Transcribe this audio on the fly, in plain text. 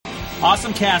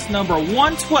AwesomeCast number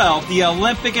 112, the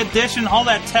Olympic edition, all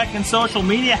that tech and social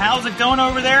media. How's it going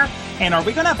over there? And are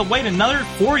we going to have to wait another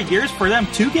 4 years for them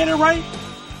to get it right?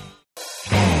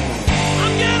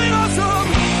 I'm getting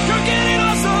awesome. You're getting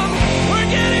awesome. We're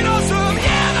getting awesome.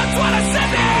 Yeah, that's what I said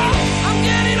now. I'm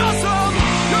getting awesome.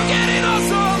 You're getting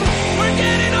awesome. We're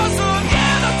getting awesome.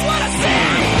 Yeah, that's what I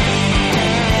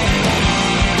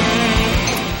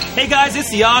said. Hey guys,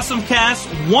 it's the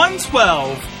AwesomeCast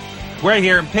 112. We're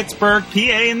here in Pittsburgh, PA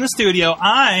in the studio.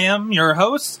 I am your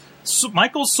host,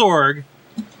 Michael Sorg.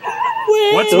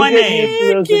 What's my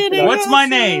name? What's my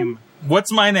name?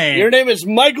 What's my name? Your name is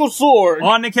Michael Sorg.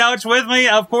 On the couch with me,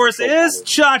 of course, is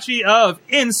Chachi of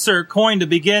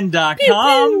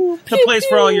InsertCoinToBegin.com, the place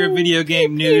for all your video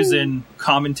game news and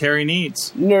commentary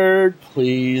needs. Nerd,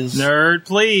 please. Nerd,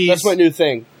 please. That's my new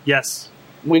thing. Yes.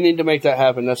 We need to make that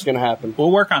happen. That's going to happen.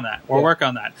 We'll work on that. We'll work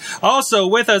on that. Also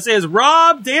with us is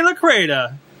Rob De La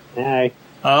Creta. Hi.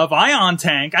 Of Ion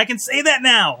Tank. I can say that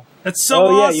now. That's so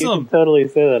awesome. You can totally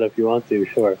say that if you want to,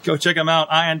 sure. Go check them out,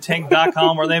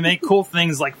 iontank.com, where they make cool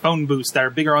things like phone booths that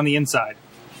are bigger on the inside.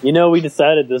 You know, we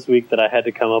decided this week that I had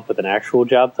to come up with an actual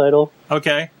job title.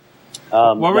 Okay.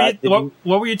 What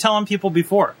were you telling people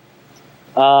before?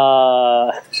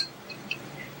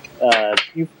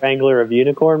 Chief Wrangler of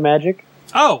Unicorn Magic.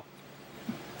 Oh.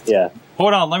 Yeah.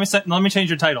 Hold on, let me change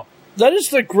your title. That is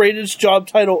the greatest job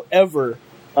title ever.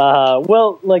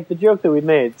 Well, like the joke that we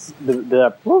made, let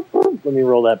me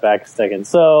roll that back a second.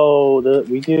 So,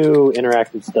 we do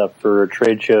interactive stuff for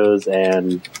trade shows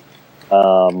and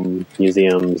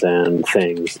museums and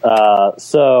things.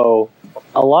 So,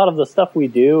 a lot of the stuff we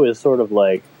do is sort of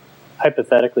like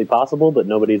hypothetically possible, but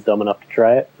nobody's dumb enough to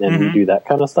try it, and we do that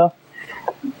kind of stuff.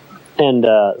 And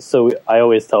so I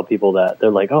always tell people that.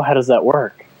 They're like, oh, how does that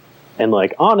work? And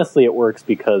like, honestly, it works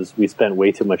because we spent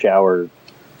way too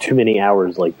many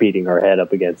hours like beating our head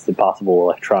up against impossible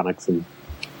electronics and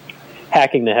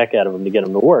hacking the heck out of them to get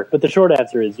them to work. But the short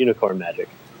answer is Unicorn Magic.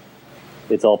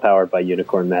 It's all powered by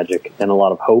Unicorn Magic and a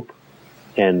lot of hope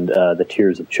and the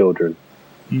tears of children.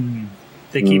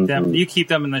 They keep them. You keep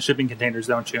them in the shipping containers,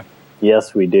 don't you?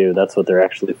 Yes, we do. That's what they're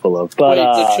actually full of. But wait,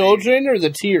 the children or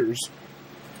the tears?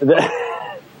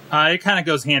 It kind of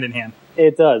goes hand in hand.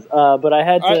 It does. But I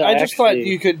had to. I just thought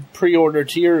you could pre-order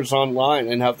tears online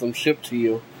and have them shipped to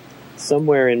you.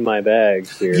 Somewhere in my bag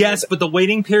here. Yes, but the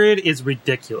waiting period is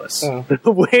ridiculous. Oh.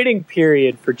 The waiting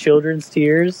period for children's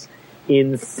tears,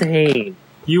 insane.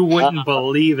 You wouldn't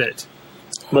believe it.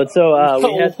 But so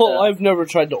I've never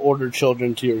tried to order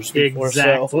children tears before.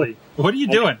 Exactly. So. What are you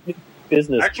doing?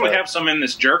 Business. I actually have some in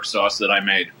this jerk sauce that I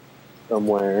made.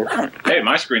 Somewhere. Hey,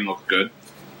 my screen looks good.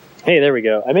 Hey, there we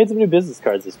go. I made some new business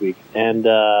cards this week, and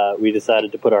we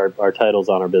decided to put our titles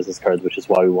on our business cards, which is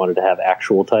why we wanted to have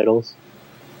actual titles.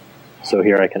 So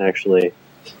here I can actually...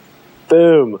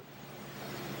 Boom!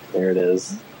 There it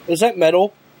is. Is that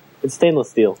metal? It's stainless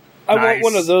steel. I want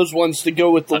one of those ones to go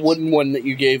with the wooden one that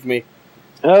you gave me.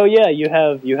 Oh yeah, you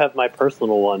have my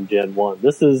personal one, Gen 1.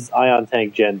 This is Ion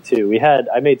Tank Gen 2.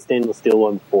 I made stainless steel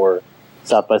ones for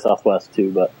South by Southwest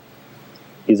too, but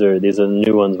these are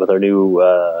new ones with our new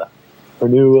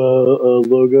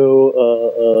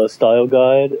logo, style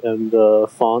guide, and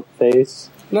font face.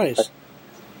 Nice.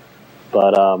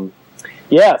 But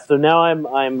yeah. So now I'm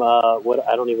what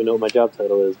I don't even know what my job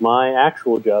title is. My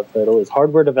actual job title is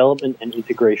hardware development and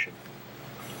integration,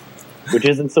 which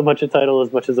isn't so much a title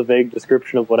as much as a vague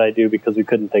description of what I do because we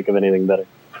couldn't think of anything better.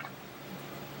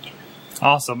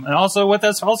 Awesome. And also with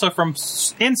us, also from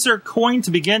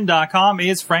InsertCoinToBegin.com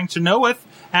is Frank Chenoweth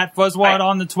at Fuzzwad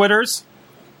on the Twitters.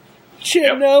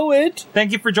 Chenoweth.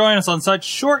 Thank you for joining us on such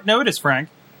short notice, Frank.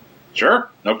 Sure,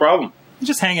 no problem.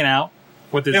 Just hanging out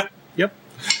with his... Yep.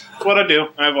 That's what I do.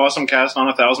 I have AwesomeCast on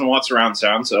 1,000 watt surround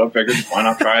sound, so I figured why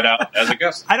not try it out as a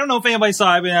guest. I don't know if anybody saw.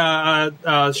 I've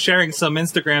been sharing some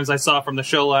Instagrams I saw from the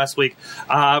show last week.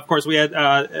 Of course, we had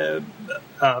Mr.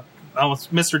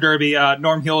 Derby.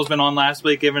 Norm Hill has been on last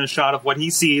week, giving a shot of what he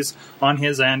sees on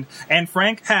his end. And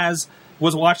Frank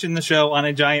was watching the show on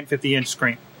a giant 50-inch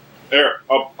screen. There,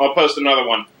 I'll post another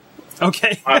one.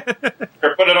 Okay.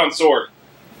 Here, put it on Sword.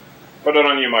 Put it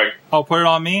on you, Mike. Oh, put it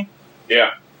on me?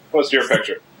 Yeah. Post your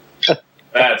picture.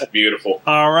 That's beautiful.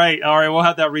 All right. We'll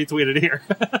have that retweeted here.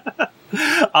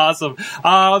 Awesome.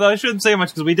 Although I shouldn't say much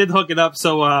because we did hook it up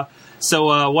so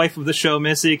wife of the show,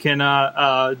 Missy, can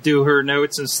do her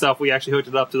notes and stuff. We actually hooked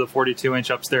it up to the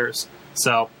 42-inch upstairs.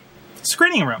 So,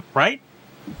 screening room, right?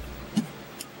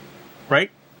 Right?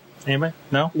 Anybody?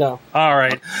 No? No. All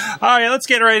right, let's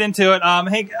get right into it.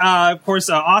 Hey, of course,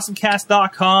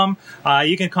 awesomecast.com.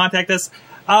 You can contact us.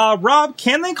 Rob,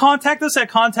 can they contact us at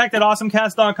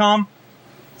contact@awesomecast.com?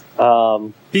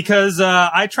 Because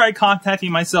I tried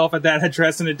contacting myself at that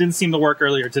address and it didn't seem to work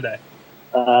earlier today.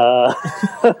 Putting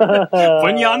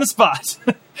you on the spot.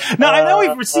 No, I know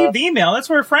we've received email. That's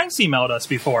where Frank's emailed us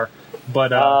before.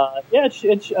 But yeah,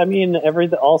 I mean,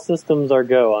 all systems are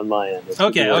go on my end.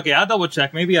 Okay, I'll double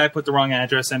check. Maybe I put the wrong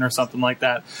address in or something like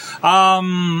that.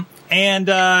 Yeah,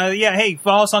 hey,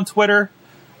 follow us on Twitter,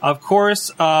 of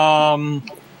course.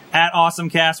 At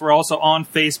AwesomeCast. We're also on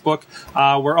Facebook.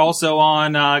 We're also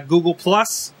on Google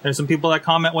Plus. There's some people that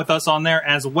comment with us on there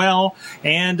as well.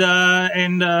 And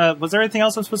was there anything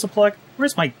else I'm supposed to plug?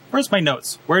 Where's my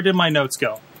notes? Where did my notes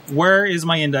go? Where is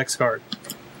my index card?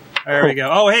 There we go.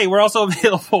 Oh, hey, we're also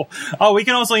available. Oh, we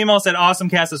can also email us at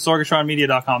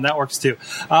awesomecast@sorgatronmedia.com. That works too.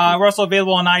 We're also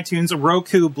available on iTunes,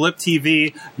 Roku, Blip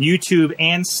TV, YouTube,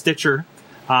 and Stitcher.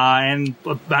 And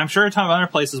I'm sure a ton of other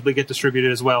places we get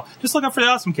distributed as well. Just look up for the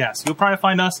Awesome Cast. You'll probably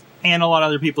find us and a lot of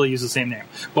other people that use the same name.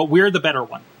 But we're the better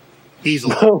one.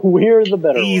 Easily. We're the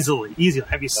better Easily.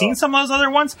 Have you seen some of those other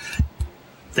ones?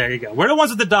 There you go. We're the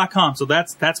ones with the .com, so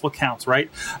that's what counts, right?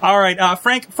 All right,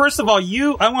 Frank, first of all,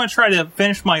 I want to try to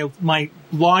finish my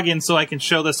login so I can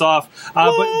show this off.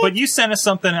 But you sent us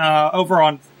something over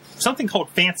on something called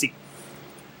Fancy.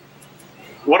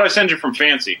 What I send you from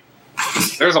Fancy?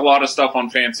 There's a lot of stuff on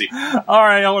Fancy. All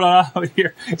right, hold on over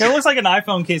here. It looks like an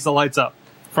iPhone case that lights up,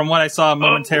 from what I saw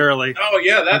momentarily. Oh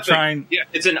yeah, that's yeah.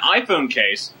 It's an iPhone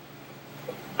case,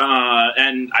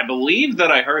 and I believe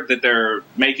that I heard that they're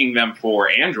making them for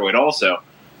Android also.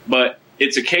 But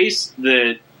it's a case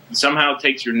that somehow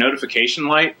takes your notification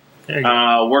light,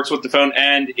 works with the phone,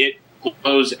 and it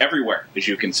glows everywhere, as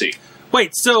you can see.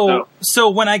 Wait, so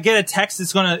when I get a text,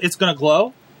 it's gonna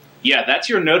glow? Yeah, that's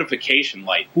your notification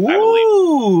light, Ooh. I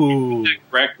believe.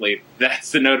 Correctly,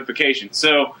 that's the notification.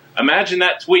 So imagine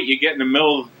that tweet you get in the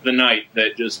middle of the night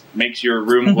that just makes your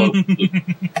room glow.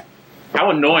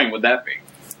 How annoying would that be?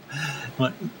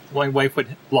 My wife would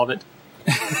love it.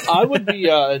 I would be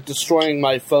destroying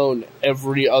my phone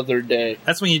every other day.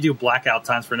 That's when you do blackout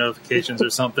times for notifications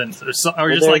or something,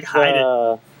 or just like hide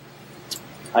it.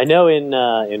 I know in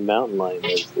Mountain Lion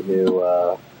there's the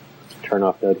new turn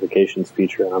off notifications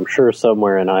feature, and I'm sure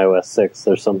somewhere in iOS 6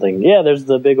 there's something. Yeah, there's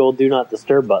the big old do not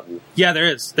disturb button. Yeah, there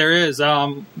is.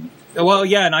 Well,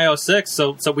 yeah, in iOS 6,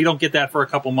 so we don't get that for a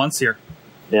couple months here.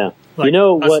 Yeah. Like you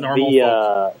know what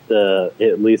the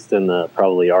at least in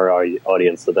probably our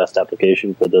audience, the best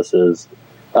application for this is,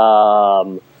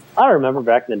 I remember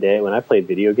back in the day when I played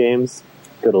video games,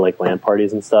 go to like LAN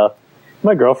parties and stuff,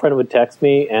 my girlfriend would text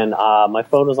me and my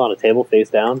phone was on a table face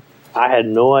down. I had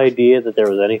no idea that there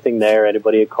was anything there.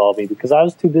 Anybody had called me because I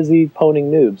was too busy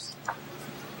poning noobs.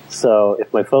 So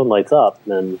if my phone lights up,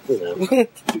 then, you know.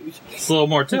 It's a little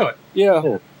more to it.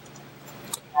 Yeah.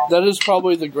 That is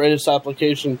probably the greatest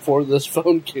application for this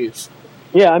phone case.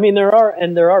 Yeah, I mean, there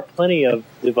are plenty of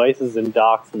devices and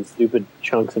docks and stupid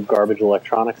chunks of garbage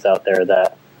electronics out there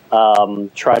that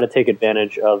try to take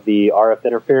advantage of the RF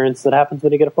interference that happens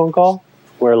when you get a phone call,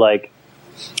 where or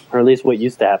at least what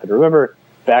used to happen. Remember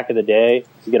back in the day,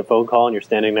 you get a phone call and you're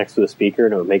standing next to a speaker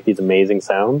and it would make these amazing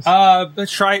sounds? But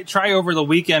try over the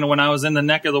weekend when I was in the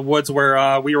neck of the woods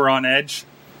where we were on edge.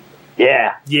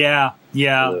 Yeah.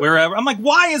 Wherever. I'm like,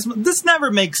 why is this never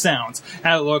makes sounds?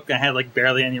 And I had like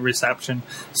barely any reception.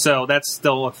 So that's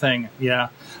still a thing. Yeah.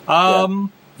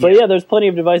 But yeah, there's plenty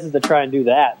of devices that try and do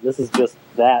that. This is just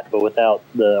that, but without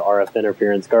the RF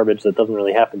interference garbage that doesn't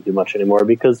really happen too much anymore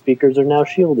because speakers are now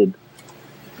shielded.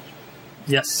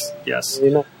 Yes.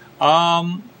 You know?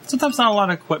 Sometimes not a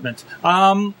lot of equipment.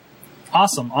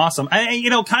 Awesome.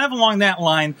 Kind of along that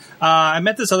line, I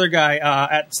met this other guy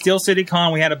at Steel City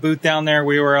Con. We had a booth down there.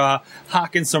 We were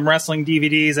hawking some wrestling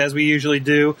DVDs as we usually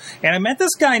do. And I met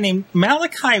this guy named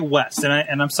Malachi West.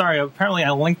 And I'm sorry, apparently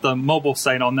I linked the mobile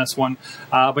site on this one,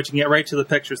 but you can get right to the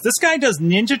pictures. This guy does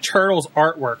Ninja Turtles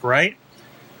artwork, right?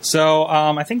 So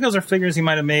I think those are figures he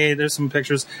might have made. There's some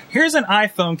pictures. Here's an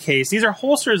iPhone case. These are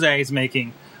holsters that he's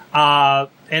making.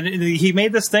 And he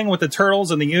made this thing with the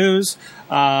turtles and the ooze.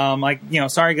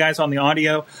 Sorry guys on the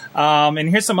audio. And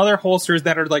here's some other holsters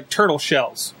that are like turtle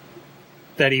shells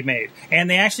that he made. And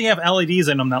they actually have LEDs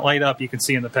in them that light up. You can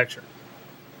see in the picture.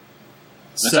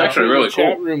 That's actually really the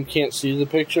cool. Chat room can't see the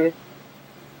picture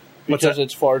because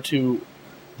it's far too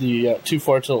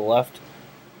far to the left.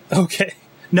 Okay.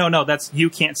 No, you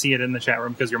can't see it in the chat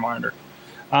room because your monitor.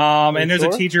 And there's a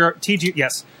TG.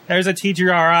 Yes, there's a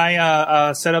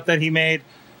TGRI setup that he made.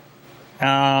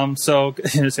 So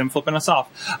it's him flipping us off.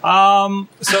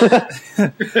 So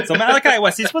Malachi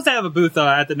West, he's supposed to have a booth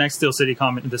at the next Steel City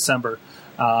Con in December.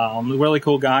 Really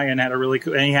cool guy, and had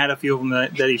and he had a few of them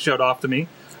that he showed off to me.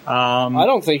 I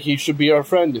don't think he should be our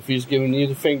friend if he's giving you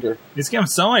the finger. He's giving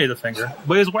somebody the finger,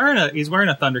 but he's wearing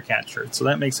a Thundercat shirt, so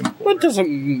that makes him cool. That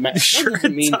doesn't matter. Sure That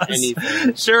doesn't it mean does.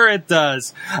 anything. Sure it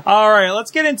does. All right,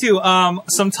 let's get into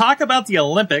some talk about the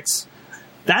Olympics.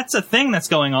 That's a thing that's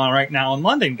going on right now in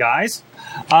London, guys.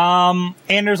 And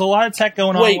there's a lot of tech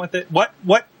going on with it. What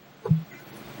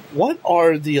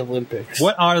are the Olympics?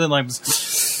 What are the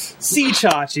Olympics? See,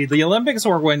 Chachi, the Olympics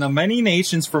are when the many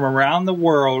nations from around the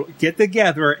world get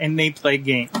together and they play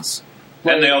games.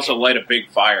 And they also light a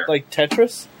big fire. Like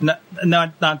Tetris? Not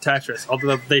Tetris,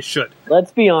 although they should.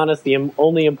 Let's be honest, the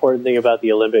only important thing about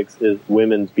the Olympics is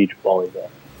women's beach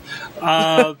volleyball.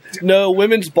 No,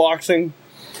 women's boxing.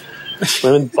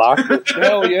 Women's boxing?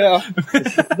 Hell yeah.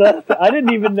 I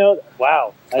didn't even know.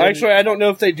 Wow. Actually, I don't know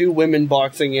if they do women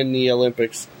boxing in the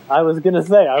Olympics. I was going to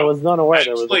say, I was not aware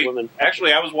there was a woman.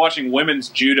 Actually, I was watching women's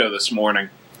judo this morning.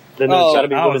 Then there's gotta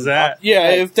be how was women's that? boxing. Yeah,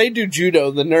 if they do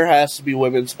judo, then there has to be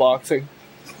women's boxing.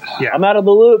 Yeah. I'm out of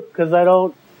the loop because I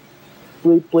don't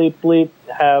bleep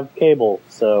have cable.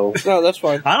 So No, that's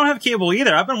fine. I don't have cable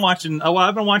either. I've been watching.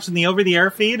 I've been watching the over-the-air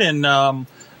feed and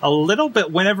a little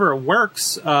bit whenever it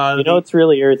works. you know what's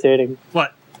really irritating?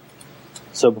 What?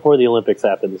 So before the Olympics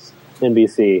happens,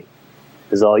 NBC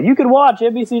is all, you can watch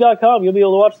NBC.com. You'll be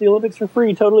able to watch the Olympics for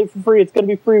free, totally for free. It's going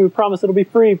to be free. We promise it'll be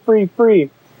free.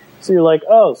 So you're like,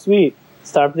 oh, sweet.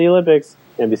 It's time for the Olympics.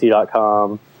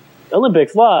 NBC.com.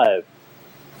 Olympics Live.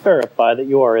 Verify that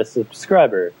you are a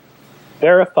subscriber.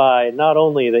 Verify not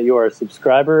only that you are a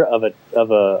subscriber of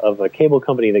a cable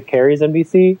company that carries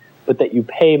NBC, but that you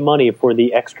pay money for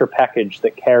the extra package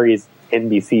that carries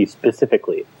NBC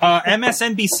specifically.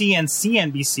 MSNBC and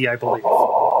CNBC, I believe.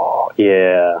 Oh,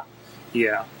 yeah.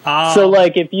 Yeah. So,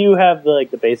 like, if you have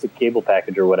the basic cable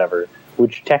package or whatever,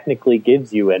 which technically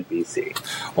gives you NBC,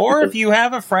 or if you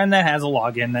have a friend that has a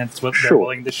login, that's what they're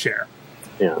willing to share.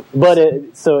 yeah. But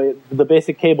the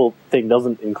basic cable thing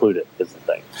doesn't include it. Is the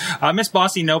thing. Miss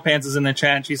Bossy No Pants is in the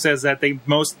chat. And she says that they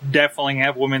most definitely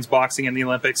have women's boxing in the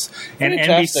Olympics, and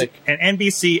Fantastic.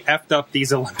 NBC effed up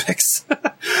these Olympics.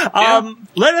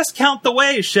 Let us count the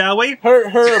ways, shall we?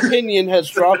 Her opinion has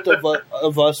dropped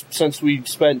of us since we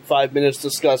spent 5 minutes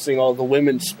discussing all the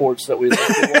women's sports that we like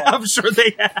to watch. I'm sure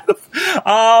they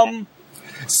have.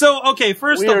 So, okay,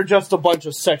 We are just a bunch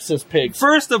of sexist pigs.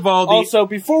 First of all, Also,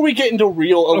 before we get into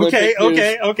real Olympic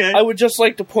news, okay. I would just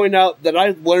like to point out that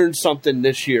I learned something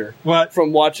this year. What?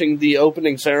 From watching the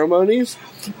opening ceremonies.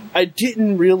 I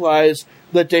didn't realize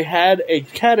that they had a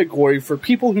category for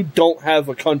people who don't have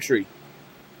a country.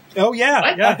 Oh, yeah.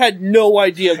 I had no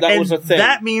idea that was a thing.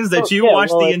 That means that you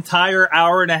watched the entire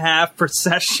hour and a half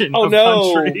procession of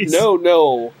countries.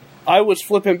 No. I was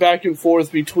flipping back and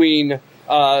forth between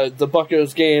the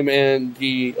Buccos game and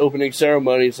the opening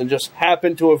ceremonies and just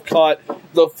happened to have caught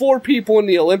the 4 people in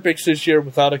the Olympics this year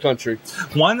without a country.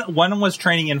 One was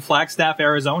training in Flagstaff,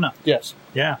 Arizona. Yes.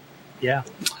 Yeah. Hey,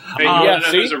 you want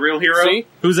to know who's a real hero? See?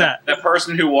 Who's that? That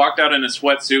person who walked out in a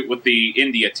sweatsuit with the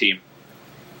India team.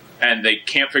 And they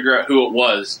can't figure out who it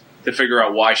was to figure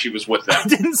out why she was with them. I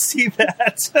didn't see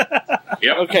that.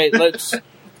 Yep. Okay,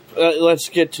 let's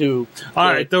get to All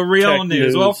right, the real tech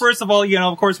news. Well, first of all,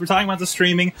 of course, we're talking about the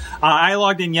streaming. I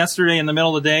logged in yesterday in the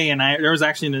middle of the day, and there was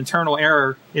actually an internal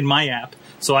error in my app,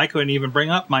 so I couldn't even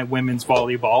bring up my women's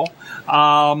volleyball.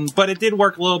 But it did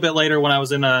work a little bit later when I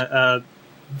was in a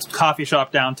coffee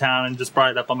shop downtown and just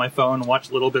brought it up on my phone and watched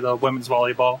a little bit of women's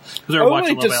volleyball. I would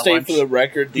like to state for the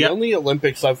record, the only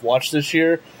Olympics I've watched this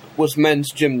year was men's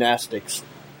gymnastics.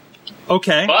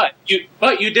 Okay. But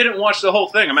you didn't watch the whole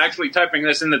thing. I'm actually typing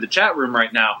this into the chat room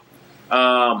right now.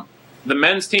 The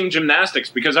men's team gymnastics,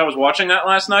 because I was watching that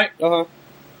last night,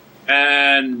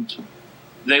 and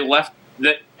they left.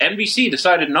 The NBC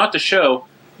decided not to show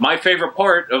my favorite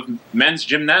part of men's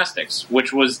gymnastics,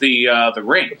 which was the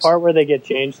rings. The part where they get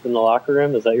changed in the locker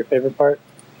room, is that your favorite part?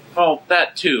 Oh,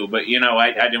 that too, but I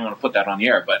didn't want to put that on the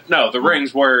air. But no, the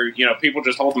rings where people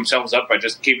just hold themselves up by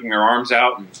just keeping their arms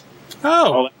out and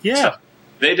all that stuff.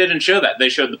 They didn't show that. They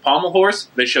showed the pommel horse,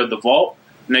 they showed the vault,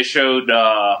 and they showed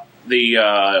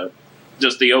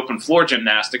just the open floor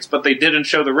gymnastics, but they didn't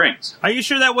show the rings. Are you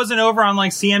sure that wasn't over on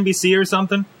like CNBC or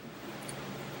something?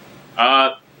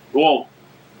 Well,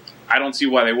 I don't see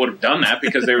why they would have done that,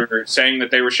 because they were saying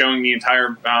that they were showing the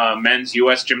entire men's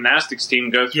U.S. gymnastics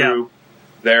team go through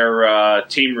their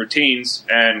team routines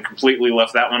and completely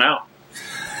left that one out.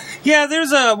 Yeah, there's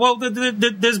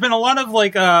been a lot of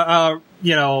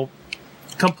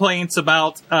complaints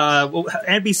about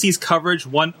NBC's coverage.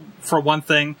 For one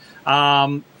thing,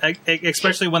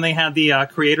 especially when they had the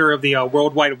creator of the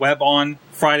World Wide Web on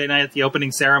Friday night at the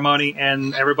opening ceremony,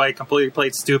 and everybody completely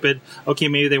played stupid. Okay,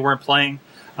 maybe they weren't playing.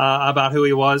 about who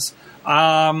he was.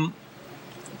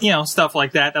 Stuff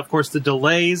like that. Of course, the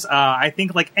delays. I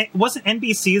think, wasn't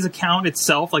NBC's account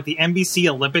itself, like the NBC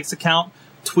Olympics account,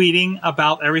 tweeting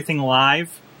about everything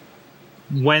live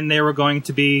when they were going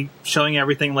to be showing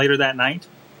everything later that night?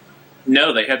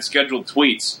 No, they had scheduled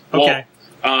tweets. Okay.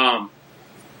 Well,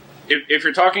 if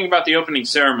you're talking about the opening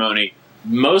ceremony,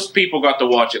 most people got to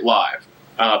watch it live.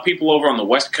 People over on the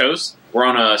West Coast were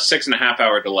on a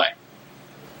 6.5-hour delay.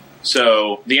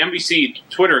 So the NBC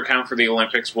Twitter account for the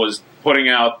Olympics was putting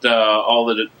out all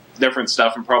the different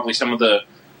stuff and probably some of the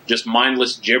just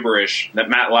mindless gibberish that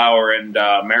Matt Lauer and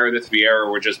Meredith Vieira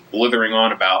were just blithering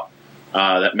on about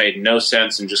that made no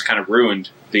sense and just kind of ruined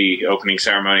the opening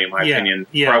ceremony, in my opinion.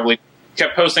 Yeah. Probably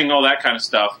kept posting all that kind of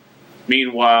stuff.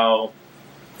 Meanwhile,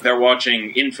 they're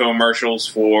watching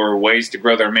infomercials for ways to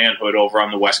grow their manhood over on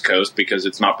the West Coast because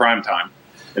it's not prime time.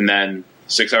 And then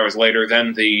 6 hours later,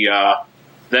 then the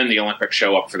Olympics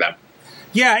show up for them.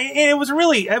 Yeah, it was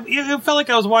really. It felt like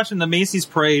I was watching the Macy's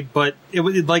parade, but it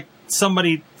was like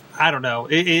somebody. I don't know.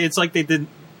 It's like they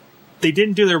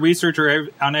didn't do their research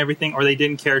on everything, or they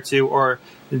didn't care to, or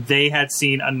they had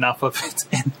seen enough of it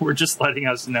and were just letting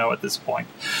us know at this point.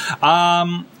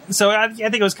 So I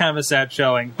think it was kind of a sad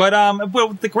showing. But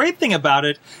the great thing about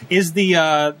it is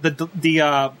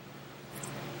the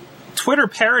Twitter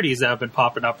parodies that have been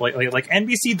popping up lately, like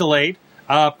NBC delayed.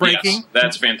 Breaking. Yes,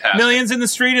 that's fantastic. Millions in the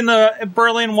street and the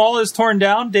Berlin Wall is torn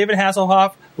down. David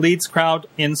Hasselhoff leads crowd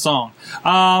in song.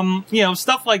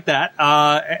 Stuff like that.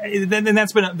 Then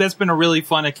that's been a really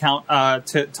fun account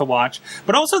to watch.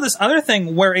 But also this other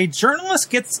thing where a journalist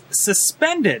gets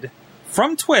suspended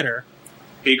from Twitter.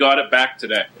 He got it back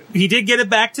today. He did get it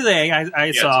back today.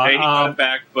 I saw. Today he got it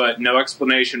back, but no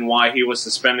explanation why he was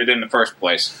suspended in the first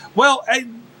place. Well,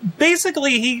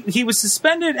 basically he was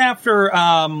suspended after.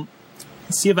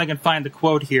 Let's see if I can find the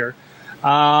quote here.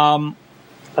 I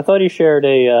thought he shared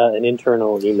an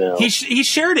internal email. He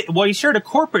shared it. Well, he shared a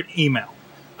corporate email.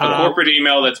 A corporate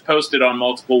email that's posted on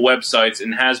multiple websites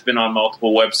and has been on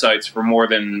multiple websites for more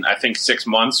than, I think, 6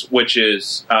 months, which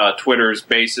is Twitter's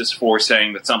basis for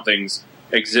saying that something's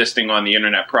existing on the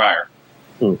internet prior.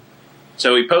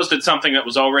 So he posted something that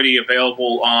was already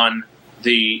available on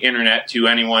the internet to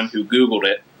anyone who Googled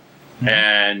it,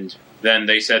 and then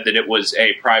they said that it was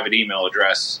a private email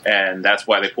address, and that's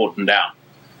why they pulled him down.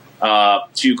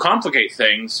 To complicate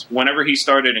things, whenever he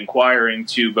started inquiring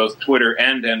to both Twitter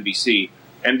and NBC,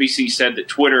 NBC said that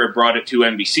Twitter had brought it to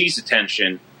NBC's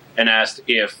attention and asked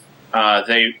if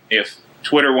NBC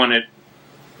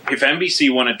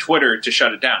wanted Twitter to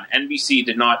shut it down. NBC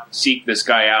did not seek this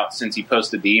guy out since he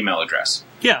posted the email address.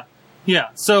 Yeah.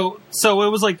 So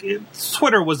it was like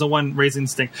Twitter was the one raising the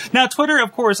stink. Now, Twitter,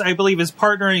 of course, I believe is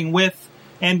partnering with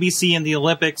NBC and the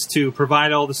Olympics to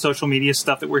provide all the social media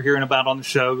stuff that we're hearing about on the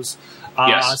shows.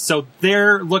 Yes. So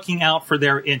they're looking out for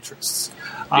their interests.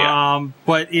 Yeah.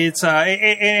 But it's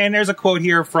and there's a quote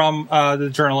here from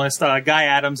the journalist, Guy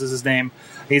Adams is his name.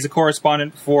 He's a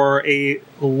correspondent for a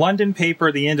London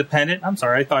paper, The Independent. I'm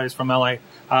sorry, I thought he was from LA.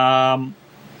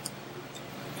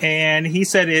 And he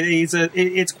said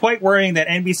it's quite worrying that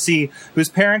NBC, whose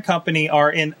parent company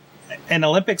are in an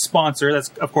Olympic sponsor, that's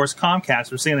of course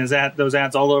Comcast, we're seeing those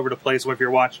ads all over the place if you're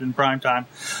watching in prime time,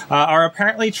 are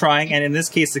apparently trying, and in this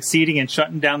case succeeding, in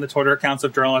shutting down the Twitter accounts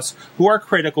of journalists who are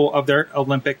critical of their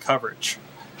Olympic coverage.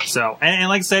 So, and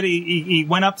like I said, he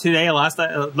went up today. Last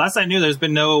I knew, there's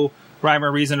been no rhyme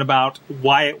or reason about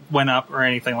why it went up or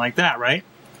anything like that, right?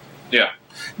 Yeah.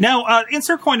 Now,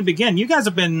 insert coin to begin. You guys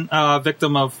have been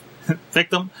victim of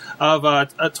Twitter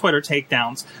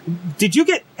takedowns. Did you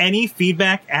get any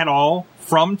feedback at all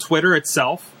from Twitter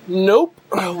itself? Nope.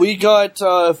 We got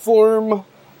form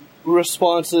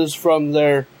responses from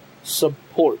their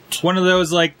support. One of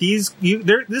those like these.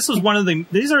 This was one of the.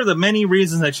 These are the many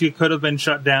reasons that you could have been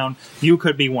shut down. You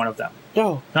could be one of them.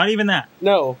 No, not even that.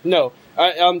 No.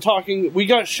 I'm talking. We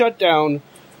got shut down.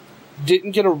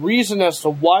 Didn't get a reason as to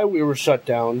why we were shut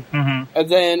down, and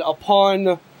then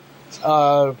upon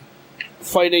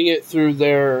fighting it through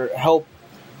their help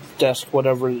desk,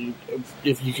 whatever,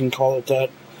 if you can call it that,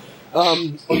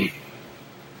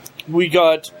 we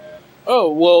got,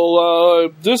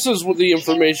 this is what the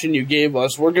information you gave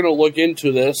us. We're going to look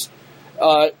into this.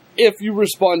 If you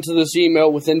respond to this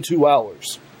email within 2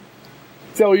 hours.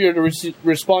 Failure to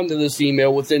respond to this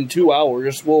email within 2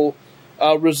 hours will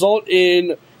result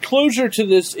in closure to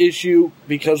this issue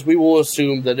because we will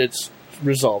assume that it's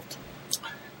resolved.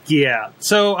 Yeah.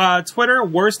 So Twitter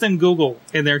worse than Google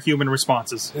in their human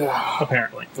responses,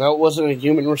 apparently. That wasn't a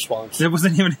human response. It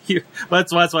wasn't even here.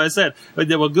 That's why I said.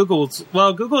 Well, Google's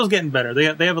getting better. They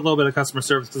have a little bit of customer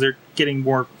service because they're getting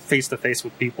more face to face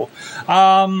with people.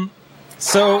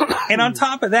 So, and on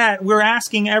top of that, we're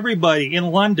asking everybody in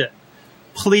London,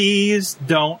 please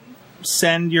don't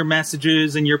send your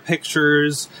messages and your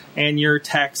pictures and your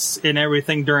texts and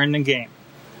everything during the game,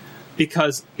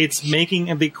 because it's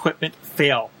making the equipment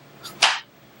fail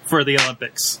for the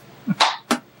Olympics.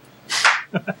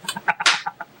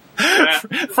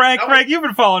 Frank, you've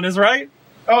been following this, right?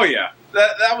 Oh yeah,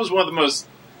 that was one of the most.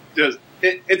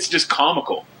 It's just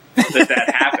comical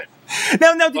that happened.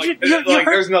 No, Like, you heard?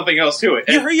 there's nothing else to it.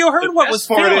 You heard what was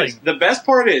feeling. The best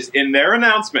part is, in their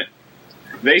announcement,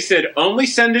 they said only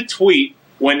send a tweet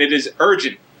when it is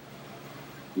urgent.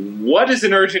 What is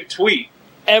an urgent tweet?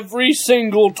 Every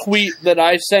single tweet that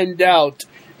I send out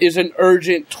is an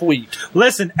urgent tweet.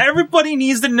 Listen, everybody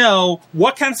needs to know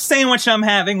what kind of sandwich I'm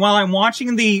having while I'm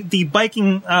watching the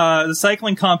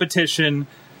cycling competition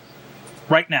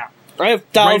right now. I have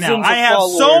thousands of I have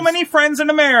followers. so many friends in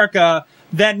America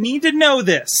that need to know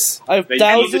this. I have They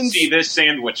thousands. need to see this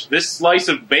sandwich. This slice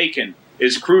of bacon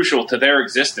is crucial to their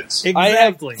existence. Exactly. I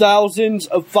have thousands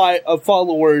of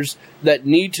followers that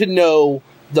need to know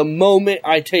the moment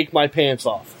I take my pants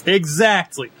off.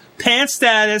 Exactly. Pants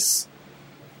status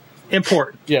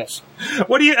important. Yes.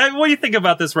 What do you think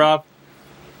about this, Rob?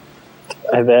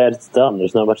 It's dumb.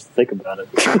 There's not much to think about it.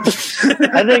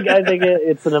 I think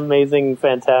it's an amazing,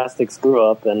 fantastic screw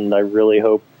up, and I really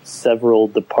hope several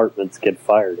departments get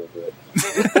fired over it.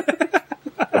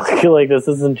 I feel like this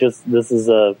is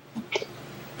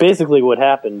basically what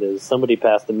happened is somebody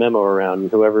passed a memo around,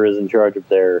 and whoever is in charge of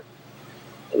their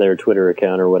Twitter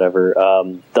account or whatever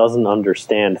doesn't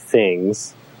understand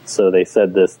things, so they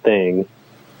said this thing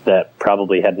that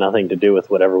probably had nothing to do with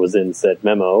whatever was in said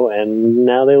memo, and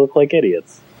now they look like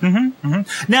idiots. Mm-hmm,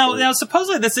 mm-hmm. Now,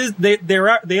 supposedly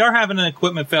they are having an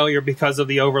equipment failure because of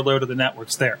the overload of the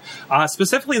networks there.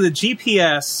 Specifically, the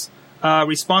GPS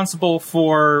responsible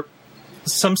for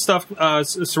some stuff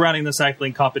surrounding the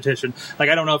cycling competition. Like,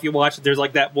 I don't know if you watched it. There's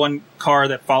like that one car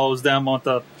that follows them with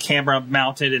the camera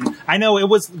mounted, and I know it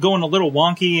was going a little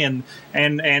wonky, and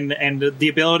the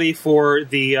ability for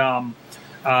the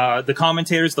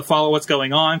commentators to follow what's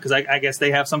going on, because I guess they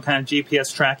have some kind of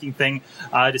GPS tracking thing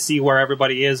to see where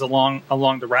everybody is along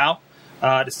the route,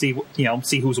 to see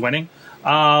who's winning.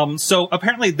 So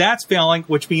apparently that's failing,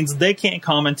 which means they can't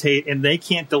commentate and they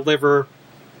can't deliver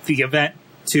the event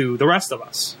to the rest of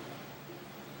us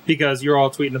because you're all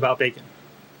tweeting about bacon.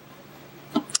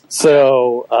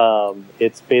 So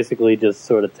it's basically just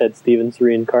sort of Ted Stevens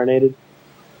reincarnated.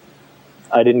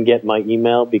 I didn't get my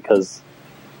email because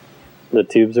the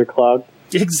tubes are clogged.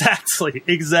 Exactly.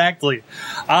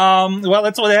 Well,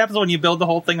 that's what happens when you build the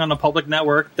whole thing on a public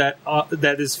network that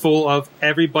is full of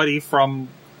everybody from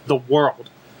the world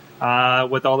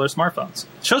with all their smartphones.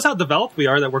 Shows how developed we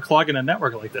are that we're clogging a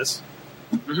network like this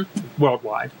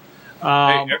worldwide.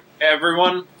 Hey,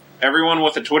 everyone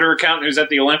with a Twitter account who's at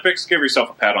the Olympics, give yourself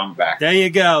a pat on the back. There you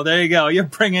go. You're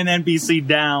bringing NBC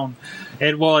down,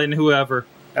 and whoever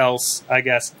else, I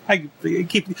guess. I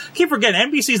keep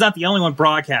forgetting NBC's not the only one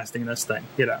broadcasting this thing.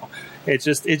 It's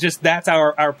just that's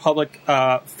our public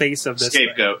face of this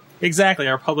scapegoat. Thing. Exactly,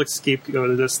 our public scapegoat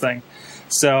of this thing.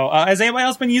 So, has anybody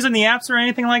else been using the apps or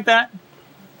anything like that?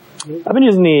 I've been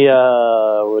using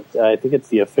I think it's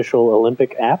the official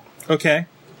Olympic app. Okay.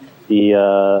 The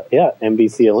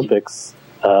NBC Olympics,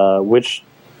 which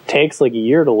takes like a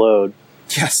year to load.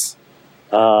 Yes.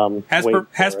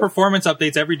 Has performance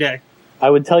updates every day. I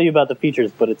would tell you about the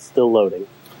features, but it's still loading.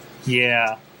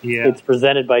 Yeah. It's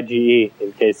presented by GE,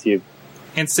 in case you...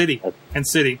 And City. An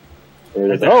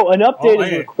update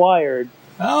is required.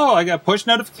 Oh, I got push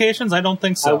notifications? I don't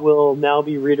think so. I will now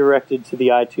be redirected to the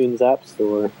iTunes App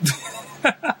Store.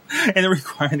 And they're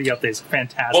requiring the updates.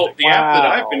 Fantastic. Well, the app that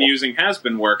I've been using has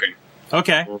been working.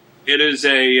 Okay. It is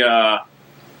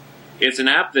it's an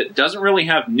app that doesn't really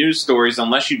have news stories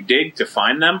unless you dig to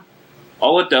find them.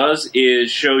 All it does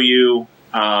is show you,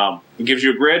 it gives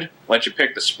you a grid, lets you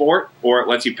pick the sport, or it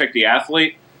lets you pick the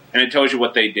athlete, and it tells you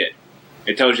what they did.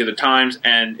 It tells you the times,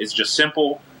 and it's just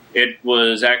simple. It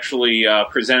was actually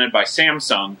presented by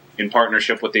Samsung in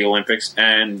partnership with the Olympics,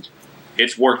 and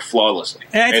it's worked flawlessly.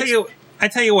 And I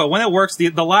tell you what, when it works,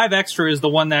 the Live Extra is the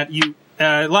one that you...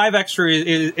 Live Extra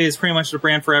is pretty much the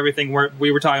brand for everything where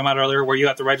we were talking about earlier, where you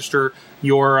have to register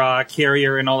your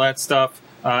carrier and all that stuff.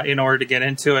 in order to get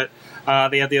into it.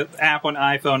 They have the app on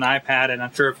iPhone, iPad, and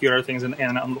I'm sure a few other things. And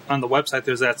on the website,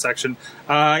 there's that section.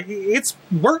 It's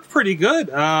worked pretty good.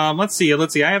 Let's see.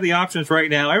 I have the options right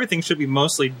now. Everything should be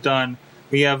mostly done.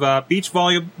 We have beach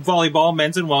volleyball,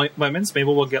 men's and women's. Maybe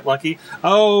we'll get lucky.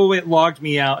 Oh, it logged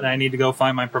me out, and I need to go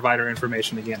find my provider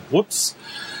information again. Whoops.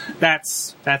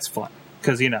 That's fun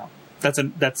because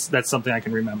that's something I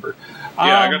can remember.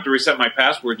 Yeah, I got to reset my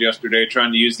password yesterday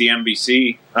trying to use the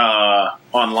NBC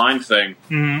online thing,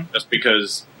 just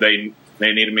because they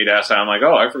needed me to ask that. I'm like,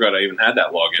 oh, I forgot I even had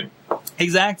that login.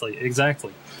 Exactly.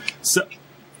 So,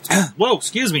 whoa,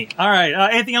 excuse me. All right,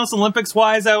 anything else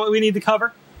Olympics-wise that we need to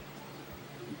cover?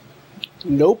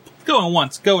 Nope. Going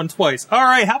once, going twice. All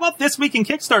right, how about this week in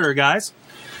Kickstarter, guys?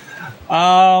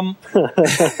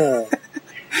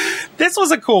 This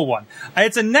was a cool one.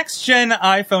 It's a next-gen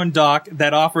iPhone dock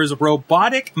that offers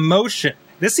robotic motion.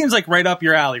 This seems like right up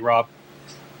your alley, Rob.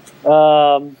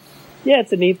 Yeah,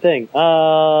 it's a neat thing.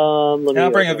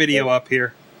 I'll bring a video up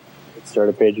here. Let's start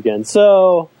a page again.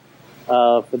 So,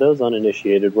 for those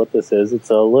uninitiated, what this is,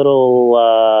 it's a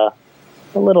little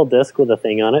disc with a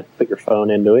thing on it. Put your phone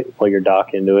into it, plug your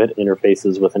dock into it,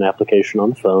 interfaces with an application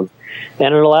on the phone.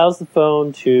 And it allows the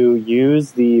phone to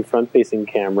use the front-facing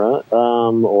camera,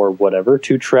 or whatever,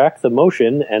 to track the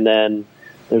motion, and then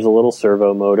there's a little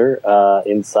servo motor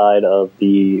inside of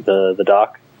the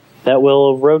dock that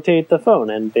will rotate the phone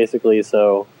and basically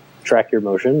track your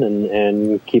motion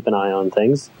and keep an eye on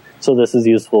things. So this is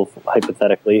useful,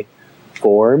 hypothetically,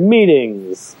 for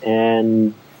meetings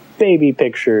and baby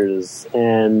pictures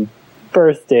and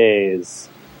birthdays.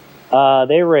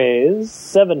 They raised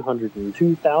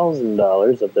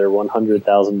 $702,000 of their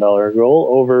 $100,000 goal,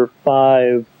 over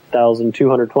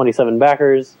 5,227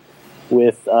 backers,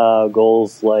 with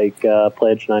goals like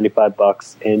pledge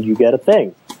 $95 and you get a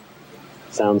thing.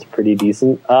 Sounds pretty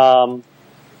decent.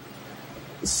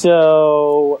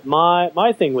 So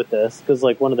my thing with this, because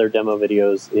like one of their demo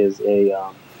videos is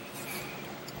a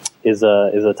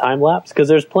time lapse, because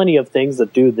there's plenty of things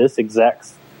that do this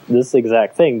exact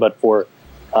thing, but for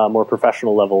more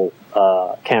professional level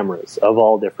cameras of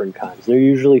all different kinds. They're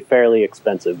usually fairly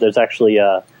expensive. There's actually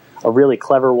a really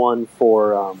clever one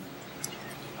for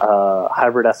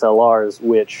hybrid SLRs,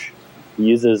 which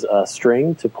uses a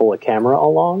string to pull a camera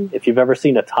along. If you've ever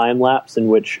seen a time lapse in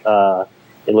which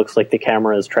it looks like the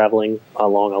camera is traveling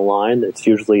along a line, it's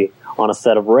usually on a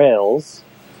set of rails.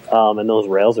 And those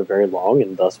rails are very long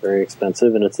and thus very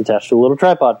expensive, and it's attached to a little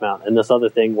tripod mount. And this other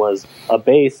thing was a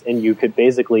base, and you could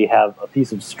basically have a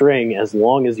piece of string as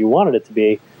long as you wanted it to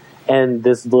be, and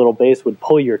this little base would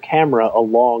pull your camera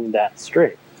along that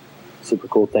string. Super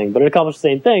cool thing. But it accomplished the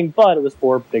same thing, but it was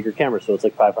for bigger cameras, so it's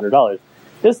like $500.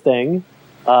 This thing,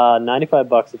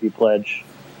 $95 if you pledge,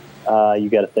 you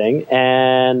get a thing.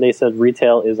 And they said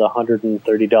retail is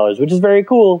 $130, which is very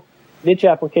cool. Niche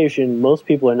application, most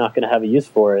people are not going to have a use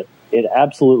for it. It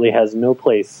absolutely has no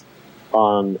place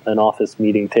on an office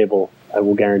meeting table. I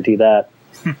will guarantee that.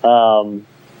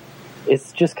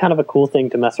 It's just kind of a cool thing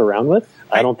to mess around with.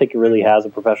 I don't think it really has a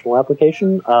professional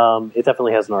application. It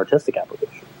definitely has an artistic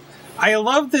application. I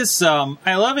love this.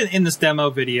 I love it in this demo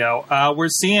video. We're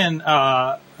seeing,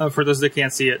 for those that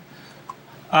can't see it,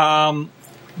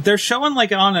 they're showing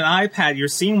like on an iPad, you're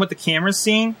seeing what the camera's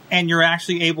seeing, and you're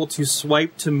actually able to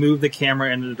swipe to move the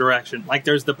camera in the direction. Like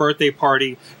there's the birthday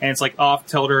party, and it's like off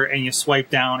tilter, and you swipe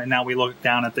down, and now we look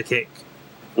down at the cake.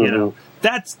 You know,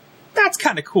 that's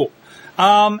kind of cool.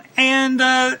 And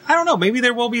I don't know, maybe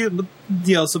there will be,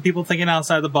 some people thinking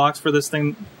outside the box for this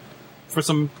thing, for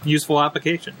some useful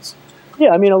applications.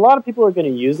 Yeah, I mean, a lot of people are going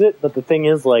to use it, but the thing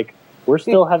is, like, we're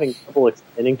still having trouble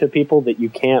explaining to people that you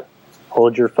can't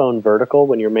hold your phone vertical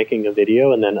when you're making a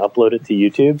video and then upload it to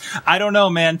YouTube. I don't know,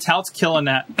 man. Tout's killing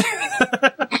that.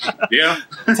 Yeah.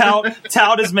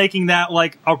 Tout is making that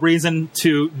like a reason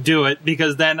to do it,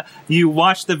 because then you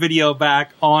watch the video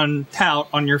back on Tout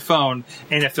on your phone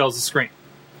and it fills the screen.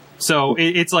 So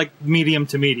it's like medium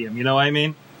to medium, you know what I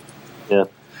mean? Yeah.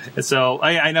 So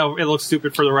I know it looks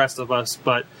stupid for the rest of us,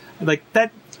 but like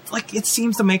that, like it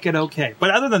seems to make it okay. But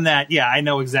other than that, yeah, I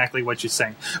know exactly what you're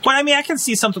saying. But I mean, I can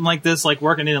see something like this, like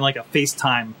working in like a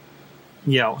FaceTime,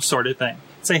 sort of thing.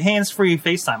 It's a hands-free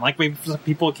FaceTime. Like maybe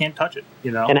people can't touch it,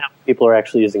 And how many people are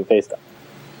actually using FaceTime?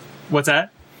 What's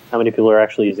that? How many people are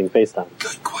actually using FaceTime?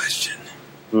 Good question.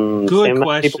 Good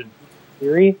question.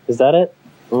 Siri, is that it?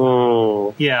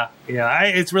 Oh. Yeah.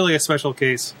 It's really a special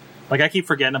case. Like I keep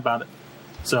forgetting about it.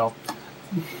 So,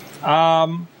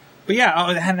 but yeah,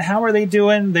 and how are they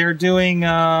doing? They're doing.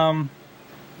 Let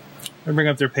me bring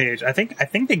up their page. I think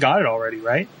they got it already,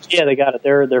 right? Yeah, they got it.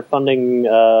 Their funding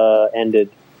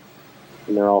ended,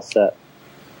 and they're all set.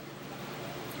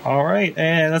 All right,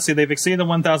 and let's see, they've exceeded the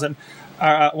 100,000.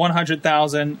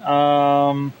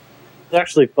 It's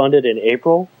actually funded in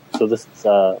April, so this is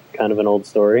kind of an old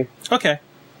story. Okay.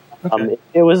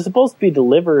 It was supposed to be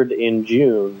delivered in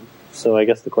June, so I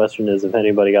guess the question is if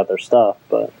anybody got their stuff.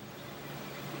 But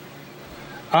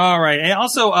all right, and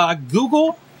also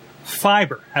Google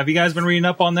Fiber. Have you guys been reading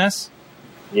up on this?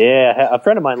 Yeah, a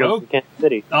friend of mine lives in Kansas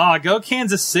City. Go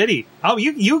Kansas City. Oh,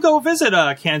 you go visit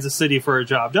Kansas City for a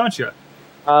job, don't you?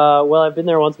 Well, I've been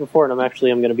there once before, and I'm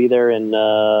going to be there in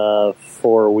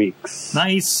 4 weeks.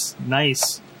 Nice.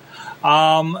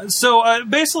 So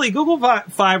basically, Google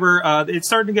Fiber, it's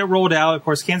starting to get rolled out. Of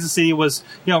course, Kansas City was,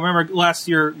 remember last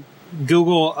year,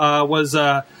 Google was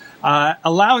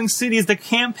allowing cities to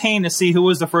campaign to see who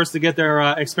was the first to get their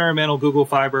experimental Google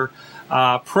Fiber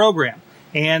program.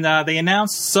 And they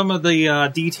announced some of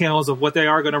the details of what they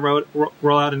are going to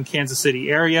roll out in Kansas City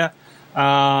area.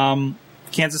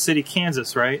 Kansas City,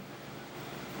 Kansas, right?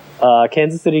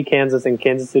 Kansas City, Kansas, and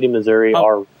Kansas City, Missouri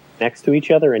are next to each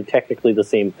other and technically the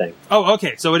same thing. Oh,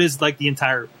 okay. So it is like the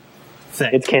entire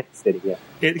thing. It's Kansas City, yeah.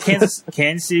 Kansas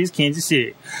City is Kansas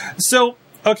City. So,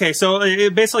 okay. So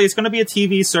basically it's going to be a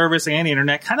TV service and the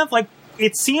internet, kind of like,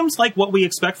 it seems like what we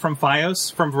expect from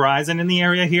Fios, from Verizon in the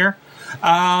area here.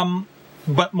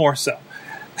 But more so.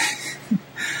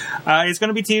 It's going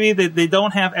to be TV. They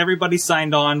don't have everybody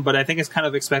signed on, but I think it's kind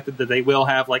of expected that they will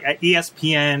have like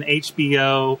ESPN,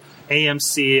 HBO,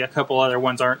 AMC, a couple other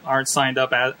ones aren't signed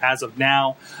up as of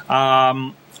now.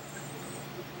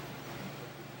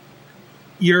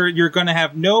 You're going to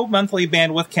have no monthly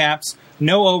bandwidth caps,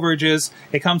 no overages.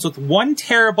 It comes with 1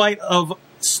 terabyte of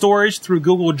storage through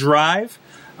Google Drive.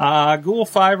 Google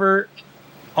Fiber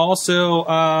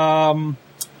also.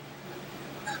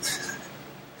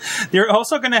 They're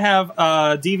also going to have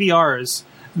DVRs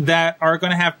that are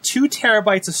going to have 2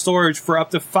 terabytes of storage for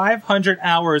up to 500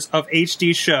 hours of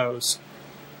HD shows.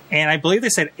 And I believe they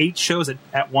said 8 shows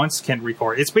at once can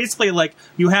record. It's basically like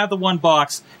you have the one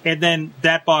box, and then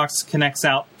that box connects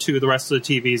out to the rest of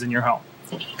the TVs in your home.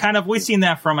 Kind of, we've seen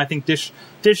that from, I think, Dish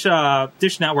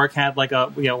Network had like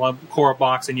a core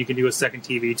box, and you can do a second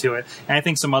TV to it. And I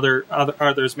think some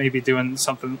others may be doing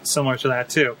something similar to that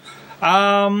too.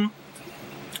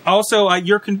 Also,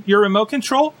 your remote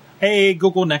control, a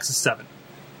Google Nexus 7.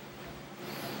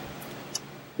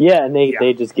 Yeah, and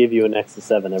they just give you a Nexus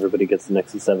 7. Everybody gets the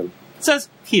Nexus 7. It says,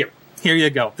 here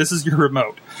you go. This is your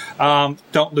remote.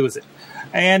 Don't lose it.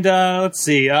 And let's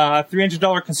see,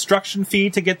 $300 construction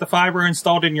fee to get the fiber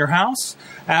installed in your house.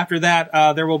 After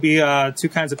that, there will be 2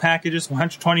 kinds of packages.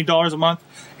 $120 a month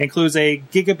includes a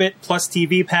gigabit plus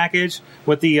TV package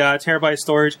with the terabyte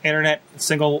storage, internet,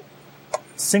 single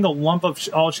lump of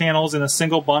all channels in a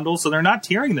single bundle. So they're not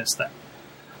tiering this thing.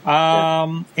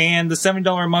 And the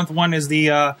 $70 a month one is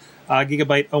the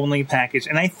gigabyte only package.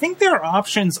 And I think there are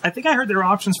options. I think I heard there are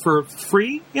options for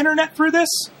free internet through this.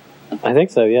 I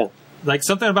think so, yeah. Like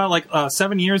something about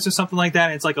 7 years or something like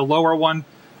that. It's like a lower one,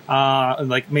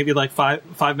 like maybe like 5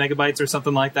 megabytes or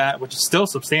something like that, which is still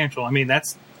substantial. I mean,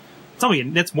 that's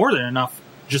more than enough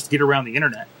just to get around the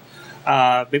internet.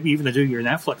 Maybe even to do your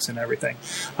Netflix and everything.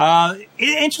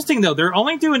 Interesting though, they're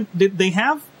only doing. They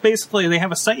have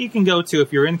a site you can go to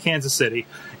if you're in Kansas City,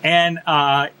 and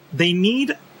they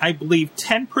need, I believe,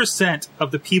 10%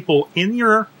 of the people in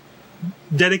your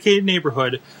dedicated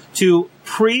neighborhood to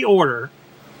pre-order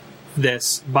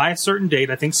this by a certain date.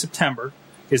 I think September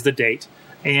is the date,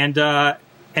 and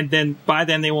then by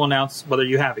then they will announce whether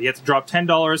you have it. You have to drop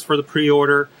 $10 for the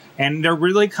pre-order, and they're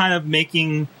really kind of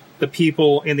making the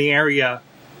people in the area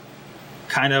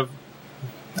kind of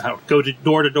go to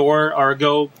door or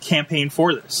go campaign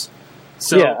for this.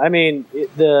 So yeah, I mean,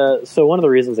 so one of the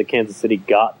reasons that Kansas City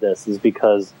got this is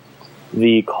because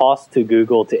the cost to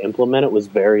Google to implement it was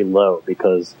very low,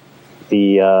 because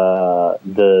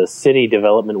the city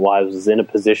development-wise was in a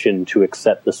position to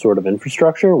accept this sort of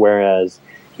infrastructure, whereas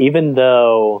even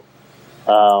though,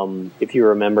 if you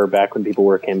remember back when people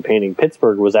were campaigning,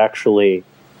 Pittsburgh was actually,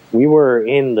 we were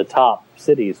in the top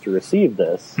cities to receive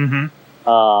this.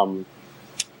 Mm-hmm.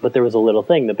 But there was a little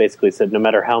thing that basically said, no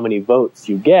matter how many votes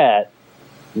you get,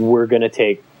 we're going to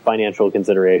take financial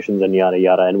considerations and yada,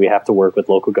 yada, and we have to work with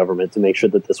local government to make sure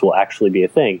that this will actually be a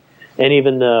thing. And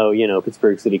even though,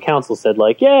 Pittsburgh City Council said,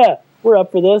 like, yeah, we're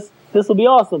up for this, this will be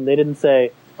awesome, they didn't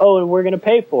say, oh, and we're going to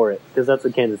pay for it, because that's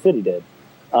what Kansas City did.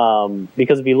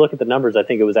 Because if you look at the numbers, I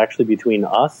think it was actually between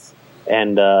us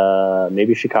and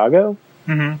maybe Chicago.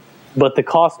 Mm-hmm. But the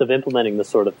cost of implementing this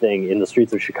sort of thing in the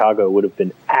streets of Chicago would have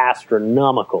been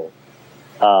astronomical.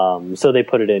 So they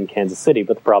put it in Kansas City.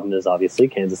 But the problem is, obviously,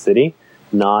 Kansas City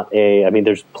not a. I mean,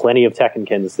 there's plenty of tech in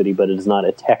Kansas City, but it is not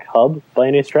a tech hub by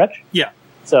any stretch. Yeah.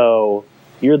 So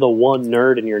you're the one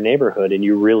nerd in your neighborhood, and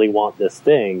you really want this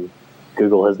thing.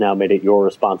 Google has now made it your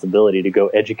responsibility to go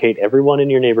educate everyone in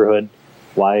your neighborhood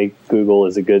why Google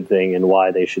is a good thing and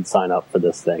why they should sign up for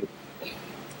this thing.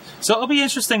 So it'll be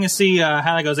interesting to see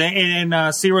how that goes. And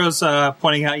Ciro's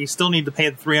pointing out you still need to pay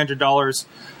the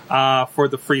 $300 for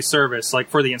the free service, like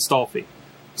for the install fee.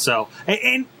 So,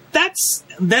 and that's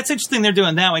interesting they're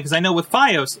doing that way, because I know with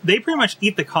Fios, they pretty much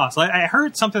eat the cost. I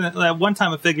heard something that one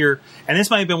time, a figure, and this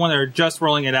might have been when they were just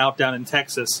rolling it out down in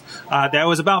Texas, that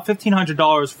was about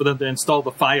 $1,500 for them to install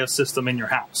the Fios system in your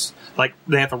house. Like,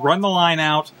 they have to run the line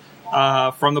out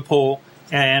from the pole,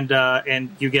 and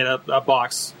you get a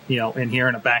box, in here,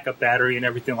 and a backup battery and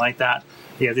everything like that.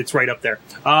 Yeah, it's right up there.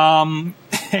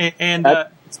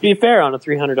 To be fair, on a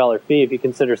 $300 fee, if you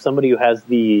consider somebody who has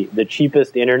the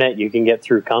cheapest internet you can get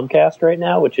through Comcast right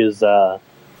now, which is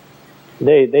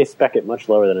they spec it much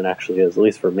lower than it actually is, at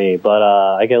least for me. But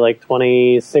I get like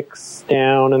 26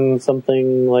 down and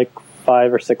something like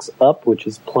 5 or 6 up, which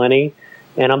is plenty.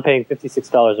 And I'm paying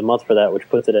 $56 a month for that, which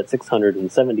puts it at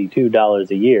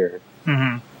 $672 a year.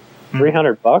 Mm-hmm.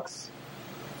 $300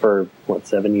 for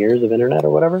 7 years of internet or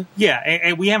whatever. Yeah,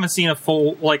 and we haven't seen a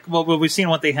full we've seen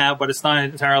what they have, but it's not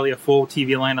entirely a full TV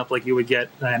lineup like you would get,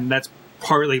 and that's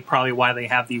partly probably why they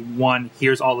have the one.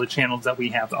 Here's all the channels that we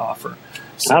have to offer.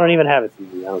 So, I don't even have a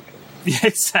TV. Okay.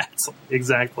 Yeah,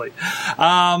 exactly.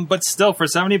 But still, for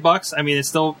 $70, I mean, it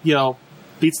still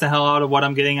beats the hell out of what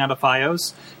I'm getting out of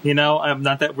Fios.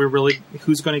 Not that we're really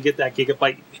who's going to get that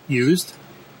gigabyte used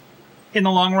in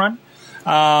the long run.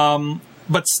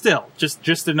 But still,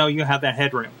 just to know you have that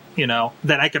headroom,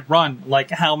 that I could run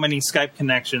like how many Skype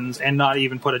connections and not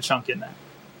even put a chunk in that.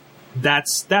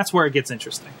 That's where it gets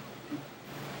interesting.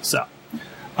 So,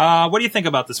 what do you think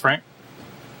about this, Frank?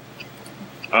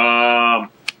 I'm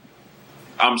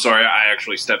sorry, I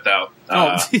actually stepped out.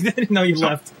 I didn't know you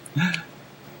left.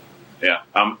 Yeah,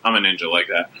 I'm a ninja like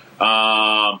that.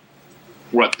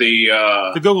 What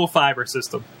the Google Fiber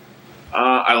system?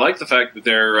 I like the fact that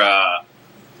they're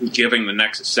giving the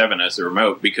Nexus 7 as the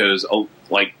remote, because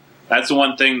that's the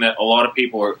one thing that a lot of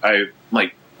people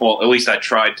at least I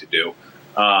tried to do.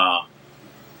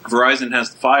 Verizon has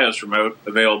the Fios remote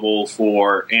available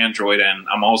for Android, and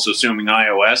I'm also assuming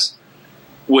iOS,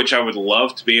 which I would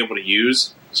love to be able to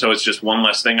use. So it's just one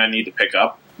less thing I need to pick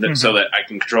up so that I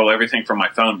can control everything from my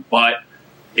phone, but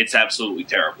it's absolutely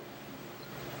terrible.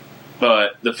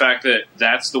 But the fact that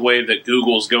that's the way that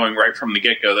Google's going right from the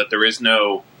get-go, that there is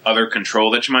no other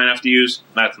control that you might have to use,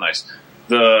 that's nice.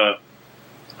 The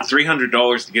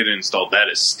 $300 to get it installed, that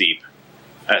is steep.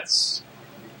 That's...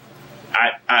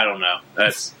 I don't know.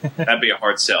 That'd be a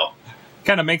hard sell.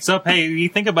 Kind of makes up, hey, you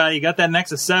think about it, you got that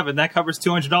Nexus 7, that covers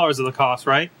 $200 of the cost,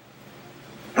 right?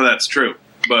 Well, that's true.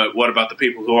 But what about the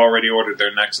people who already ordered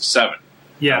their Nexus 7?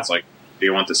 Yeah. It's like, do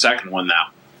you want the second one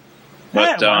now?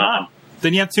 But, why not?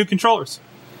 Then you have 2 controllers.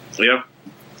 Yep.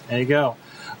 There you go.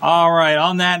 All right,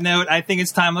 on that note, I think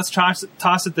it's time. Let's toss it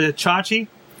to Chachi.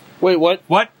 Wait, what?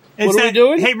 What? What are we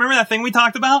doing? Hey, remember that thing we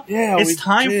talked about? Yeah, it's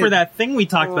time for that thing we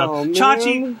talked about. Man.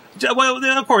 Chachi, well,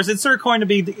 of course, it's their coin to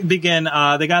begin.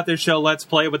 They got their show, Let's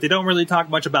Play, but they don't really talk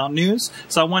much about news.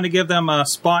 So I wanted to give them a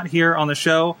spot here on the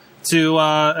show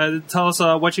to tell us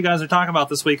what you guys are talking about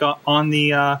this week on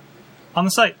the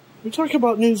site. We talk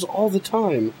about news all the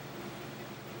time.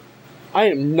 I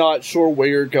am not sure where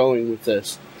you're going with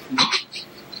this.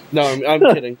 No,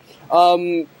 I'm kidding.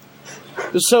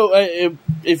 So,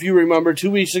 if you remember, 2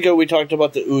 weeks ago we talked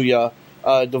about the Ouya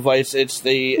device. It's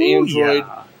the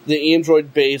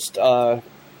Android-based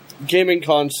gaming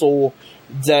console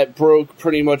that broke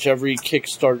pretty much every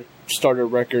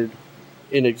Kickstarter record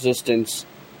in existence.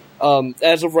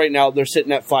 As of right now, they're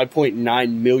sitting at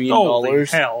 $5.9 million. Holy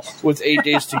hell. With 8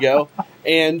 days to go.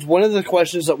 And one of the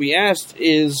questions that we asked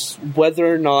is whether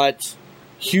or not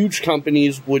huge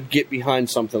companies would get behind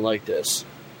something like this.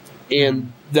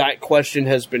 And that question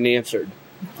has been answered.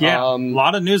 Yeah, a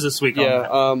lot of news this week on that.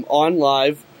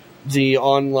 OnLive, the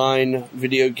online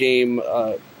video game,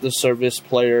 the service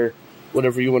player,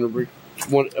 whatever you want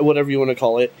to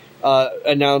call it,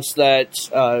 announced that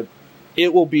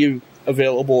it will be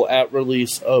available at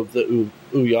release of the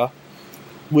Ouya,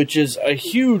 which is a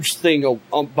huge thing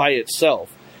by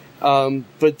itself.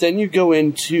 But then you go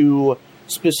into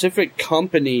specific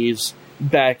companies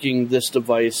backing this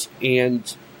device,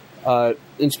 and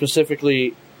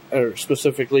specifically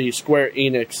Square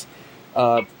Enix,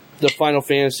 the Final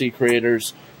Fantasy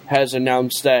creators, has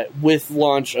announced that with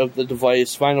launch of the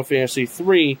device, Final Fantasy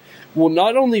III will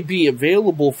not only be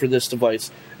available for this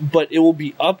device, but it will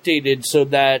be updated so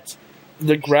that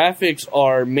the graphics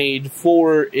are made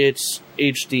for its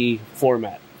HD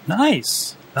format.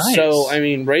 Nice. So, I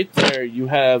mean, right there you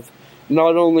have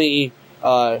not only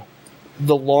the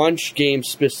launch game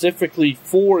specifically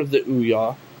for the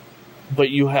Ouya, but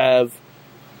you have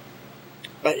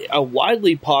a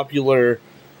widely popular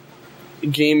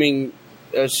gaming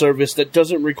service that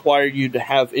doesn't require you to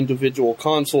have individual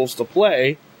consoles to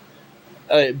play.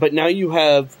 But now you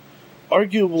have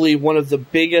arguably one of the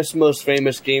biggest, most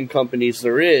famous game companies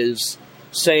there is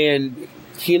saying,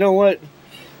 you know what,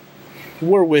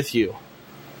 we're with you.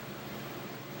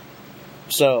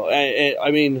 So,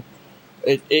 I mean,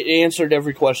 it answered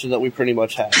every question that we pretty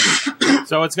much had.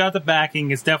 So it's got the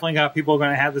backing. It's definitely got people going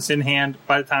to have this in hand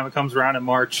by the time it comes around in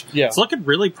March. Yeah. It's looking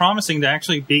really promising to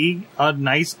actually be a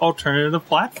nice alternative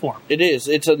platform. It is.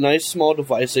 It's a nice small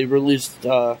device. They released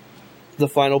the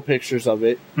final pictures of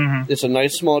it. Mm-hmm. It's a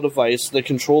nice small device. The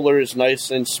controller is nice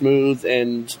and smooth,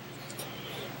 and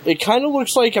it kind of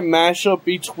looks like a mashup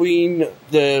between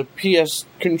the PS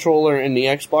controller and the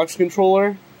Xbox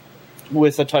controller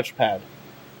with a touchpad.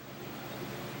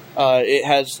 It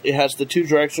has the two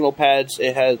directional pads.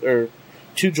 It has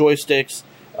two joysticks,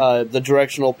 the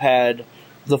directional pad,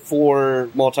 the 4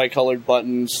 multicolored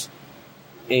buttons,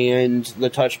 and the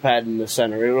touchpad in the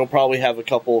center. It'll probably have a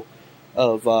couple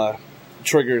of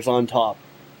triggers on top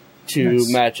to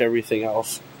Nice. match everything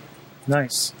else.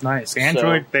 Nice.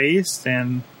 Android based,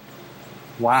 and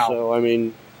wow. So, I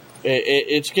mean,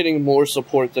 it's getting more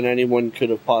support than anyone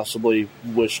could have possibly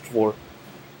wished for.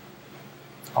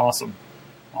 Awesome.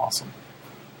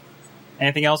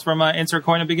 Anything else from Insert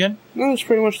Coin to begin? No, that's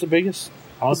pretty much the biggest.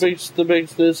 Awesome. The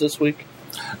biggest news this week,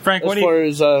 Frank, as far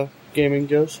as gaming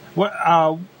goes.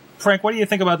 Frank, what do you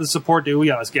think about the support the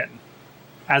Ouya is getting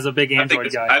as a big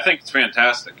Android guy? I think it's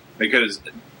fantastic because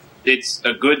it's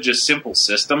a good, just simple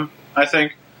system. I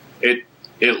think it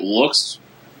looks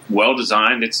well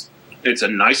designed. It's a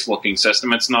nice looking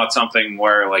system. It's not something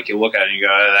where like you look at it and you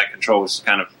go, oh, that control is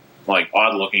kind of like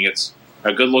odd looking. It's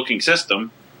a good looking system.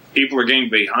 People are getting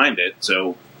behind it,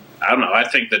 so I don't know. I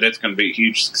think that it's going to be a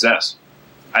huge success.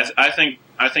 I think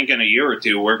in a year or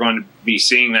two we're going to be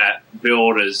seeing that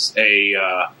build as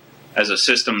a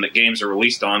system that games are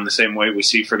released on, the same way we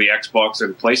see for the Xbox or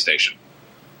the PlayStation.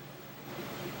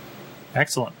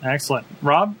 Excellent.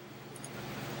 Rob?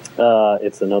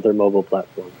 It's another mobile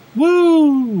platform.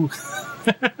 Woo!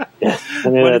 Yeah. I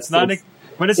mean, It's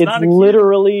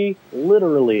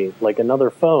literally like another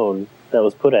phone that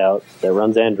was put out that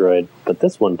runs Android, but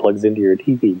this one plugs into your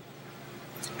TV.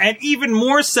 And even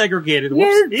more segregated.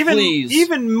 Nerd, Even please.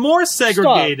 more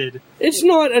segregated. Stop. It's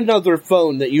not another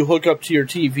phone that you hook up to your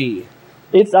TV.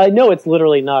 I know it's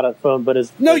literally not a phone, but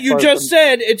it's... No, you just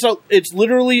said it's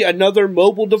literally another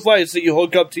mobile device that you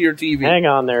hook up to your TV. Hang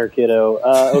on there, kiddo.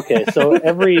 Okay, so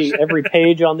every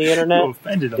page on the You internet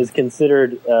offended him. is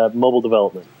considered mobile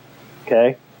development.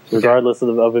 Okay? Regardless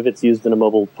of if it's used in a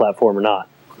mobile platform or not.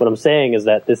 What I'm saying is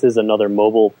that this is another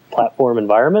mobile platform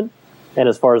environment, and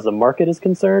as far as the market is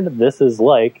concerned, this is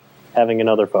like having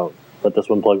another phone, but this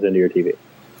one plugs into your TV.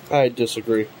 I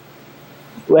disagree.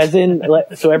 As in,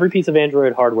 so every piece of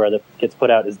Android hardware that gets put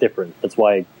out is different. That's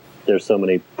why there's so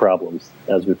many problems,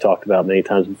 as we've talked about many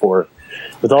times before,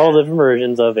 with all the different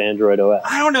versions of Android OS.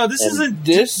 I don't know. This isn't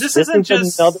this isn't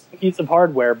just another piece of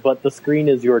hardware, but the screen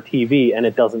is your TV, and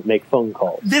it doesn't make phone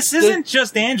calls. this isn't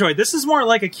just Android. This is more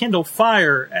like a Kindle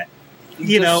Fire,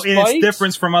 in its Despite-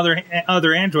 difference from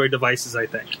other Android devices, I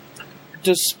think.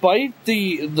 Despite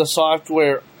the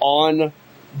software on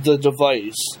the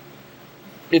device,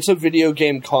 it's a video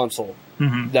game console.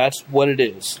 Mm-hmm. That's what it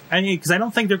is. Because I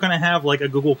don't think they're going to have like a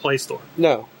Google Play Store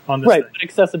No. on this Right, thing. but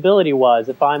accessibility-wise,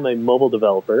 if I'm a mobile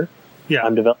developer, Yeah.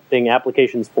 I'm developing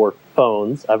applications for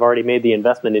phones. I've already made the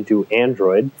investment into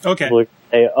Android. Okay. People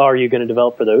say, are you going to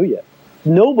develop for the Ouya?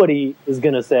 Nobody is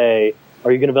going to say,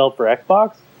 are you going to develop for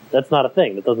Xbox? That's not a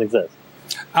thing. That doesn't exist.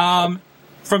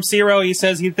 From Zero, he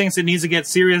says he thinks it needs to get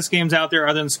serious games out there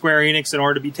other than Square Enix in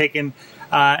order to be taken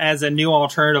as a new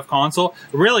alternative console.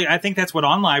 Really, I think that's what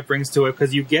OnLive brings to it,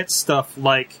 because you get stuff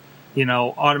like,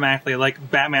 automatically,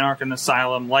 like Batman Arkham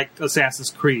Asylum, like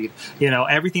Assassin's Creed,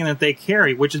 everything that they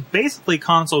carry, which is basically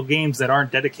console games that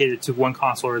aren't dedicated to one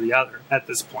console or the other at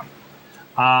this point.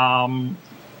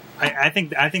 I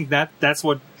think that's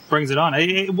what brings it on.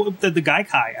 The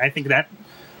Gaikai, I think that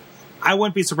I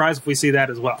wouldn't be surprised if we see that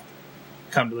as well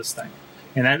come to this thing,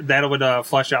 and that would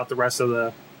flesh out the rest of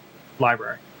the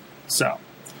library. So,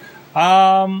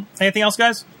 anything else,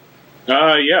 guys?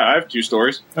 Yeah, I have 2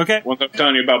 stories. Okay. One I'm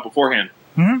telling you about beforehand.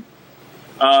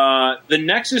 Mm-hmm. The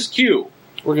Nexus Q,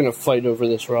 We're going to fight over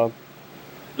this, Rob.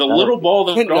 the little ball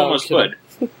that No, almost kidding.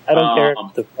 could. I don't care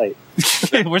to fight.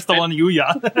 We're still on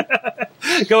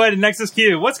Yuya. Go ahead, Nexus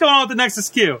Q. What's going on with the Nexus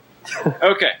Q?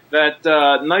 Okay, that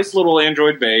nice little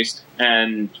Android-based,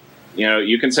 and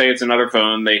you can say it's another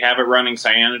phone. They have it running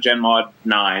CyanogenMod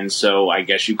 9, so I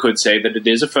guess you could say that it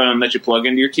is a phone that you plug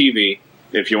into your TV,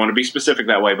 if you want to be specific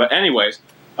that way. But anyways,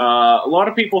 a lot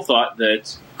of people thought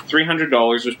that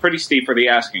 $300 was pretty steep for the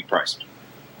asking price.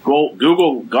 Well,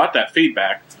 Google got that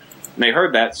feedback, and they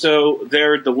heard that, so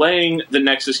they're delaying the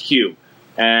Nexus Q.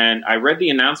 And I read the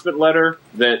announcement letter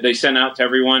that they sent out to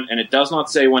everyone, and it does not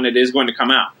say when it is going to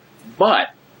come out. But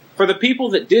for the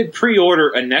people that did pre-order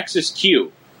a Nexus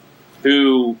Q,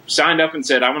 who signed up and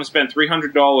said, I want to spend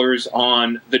 $300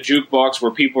 on the jukebox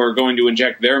where people are going to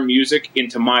inject their music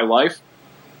into my life,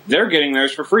 they're getting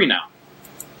theirs for free now.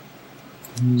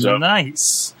 So,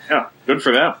 nice. Yeah, good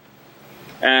for them.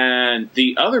 And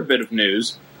the other bit of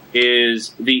news is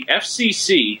the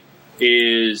FCC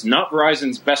is not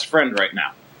Verizon's best friend right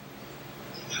now.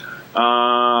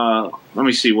 Let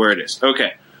me see where it is.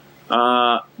 Okay.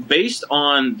 Based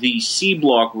on the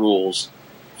C-block rules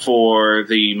for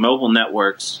the mobile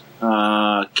networks,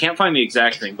 can't find the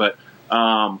exact thing, but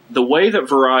the way that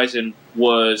Verizon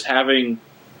was having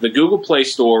the Google Play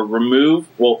Store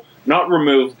not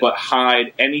remove, but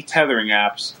hide any tethering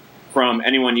apps from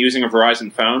anyone using a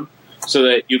Verizon phone, so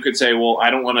that you could say, well, I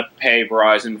don't want to pay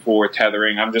Verizon for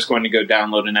tethering, I'm just going to go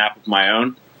download an app of my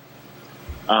own.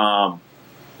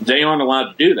 They aren't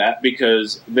allowed to do that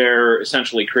because they're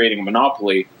essentially creating a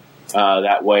monopoly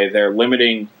that way. They're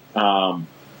limiting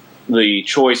the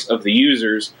choice of the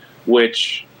users,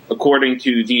 which, according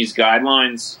to these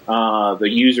guidelines, the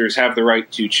users have the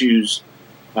right to choose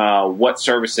what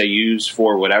service they use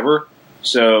for whatever.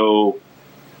 So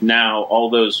now all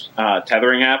those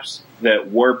tethering apps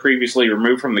that were previously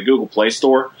removed from the Google Play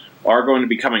Store are going to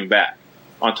be coming back.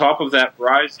 On top of that,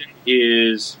 Verizon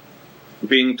is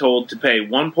being told to pay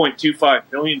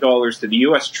 $1.25 million to the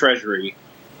U.S. Treasury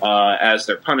as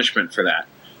their punishment for that.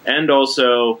 And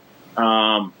also,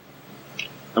 let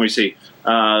me see,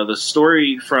 the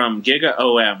story from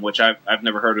GigaOM, which I've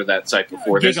never heard of that site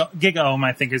before. GigaOM,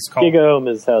 I think it's called. GigaOM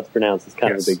is how it's pronounced. It's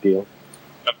kind of a big deal.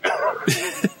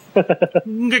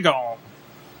 GigaOM.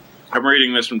 I'm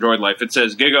reading this from Droid Life. It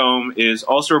says, GigaOM is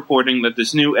also reporting that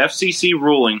this new FCC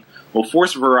ruling will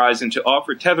force Verizon to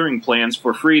offer tethering plans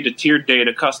for free to tiered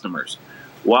data customers.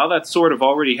 While that's sort of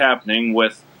already happening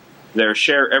with their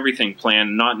Share Everything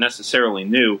plan, not necessarily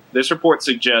new, this report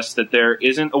suggests that there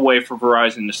isn't a way for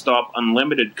Verizon to stop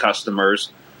unlimited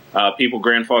customers, people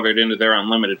grandfathered into their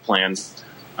unlimited plans.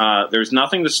 There's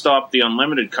nothing to stop the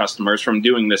unlimited customers from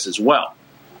doing this as well.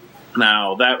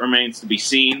 Now, that remains to be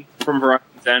seen from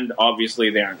Verizon's end. Obviously,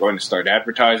 they aren't going to start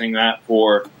advertising that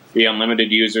for the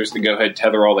unlimited users to go ahead and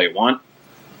tether all they want.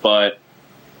 But,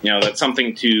 that's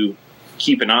something to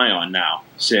keep an eye on now,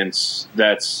 since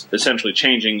that's essentially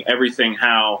changing everything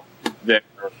how their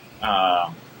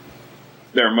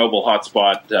mobile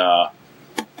hotspot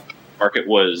market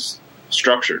was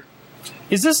structured.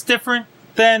 Is this different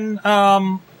than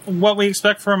what we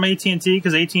expect from AT&T?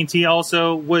 Because AT&T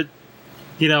also would,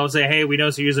 say, hey, we know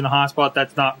you're using a hotspot.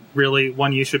 That's not really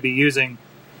one you should be using.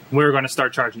 We're going to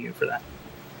start charging you for that.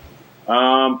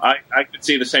 I could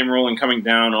see the same ruling coming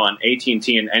down on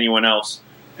AT&T and anyone else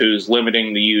who's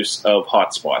limiting the use of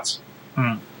hotspots.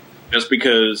 Just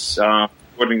because,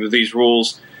 according to these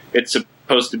rules, it's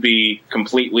supposed to be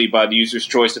completely by the user's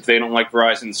choice. If they don't like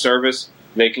Verizon's service,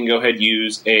 they can go ahead and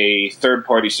use a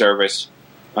third-party service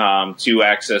to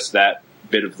access that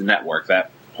bit of the network,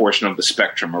 that portion of the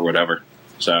spectrum or whatever.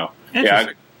 So, I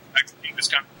could see this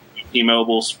kind of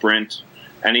T-Mobile, Sprint,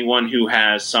 anyone who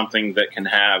has something that can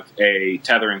have a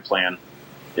tethering plan,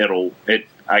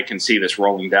 I can see this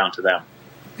rolling down to them.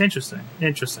 Interesting.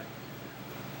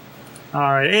 All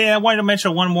right. Hey, I wanted to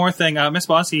mention one more thing. Miss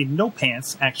Bossy No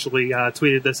Pants actually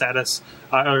tweeted this at us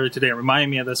earlier today. It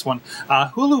reminded me of this one.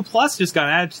 Hulu Plus just got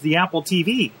added to the Apple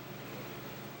TV.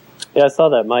 Yeah, I saw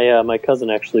that. My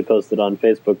cousin actually posted on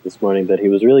Facebook this morning that he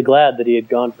was really glad that he had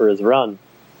gone for his run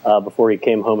before he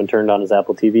came home and turned on his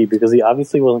Apple TV, because he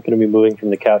obviously wasn't going to be moving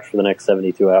from the couch for the next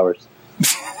 72 hours.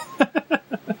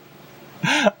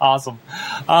 Awesome.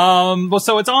 Well,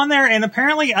 so it's on there, and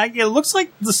apparently it looks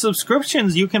like the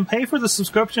subscriptions, you can pay for the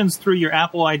subscriptions through your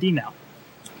Apple ID now,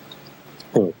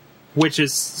 which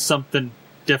is something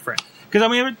different.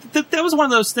 Because, that was one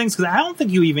of those things, because I don't think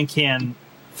you even can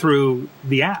through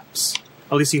the apps.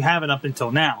 At least you haven't up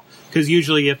until now. Because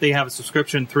usually if they have a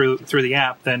subscription through the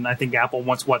app, then I think Apple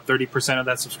wants, 30% of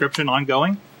that subscription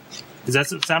ongoing? Does that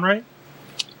sound right?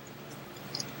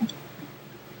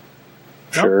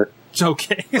 Sure. Nope.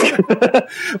 Okay.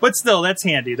 But still, that's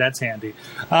handy. That's handy.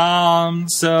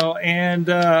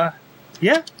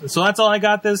 Yeah, so that's all I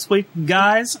got this week,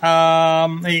 guys.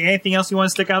 Anything else you want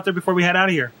to stick out there before we head out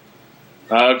of here?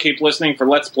 Keep listening for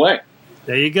Let's Play.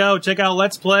 There you go. Check out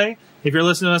Let's Play. If you're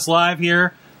listening to us live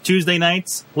here, Tuesday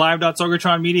nights,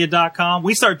 live.sorgatronmedia.com.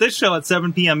 We start this show at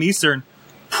 7 p.m. Eastern.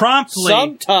 Promptly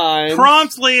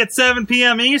at 7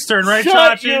 p.m. Eastern, right,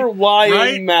 Shut Chachi? your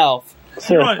lying mouth.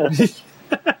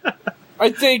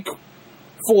 I think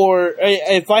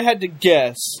if I had to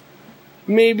guess,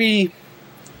 maybe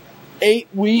 8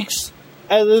 weeks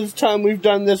out of the time we've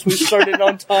done this, we started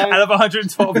on time. Out of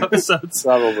 112 episodes.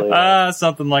 Probably.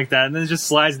 Something like that. And then it just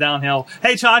slides downhill.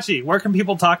 Hey, Chachi, where can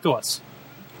people talk to us?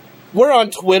 We're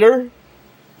on Twitter,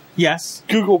 Yes.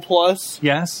 Google Plus,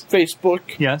 Yes. Facebook,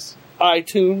 Yes.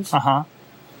 iTunes, Uh-huh.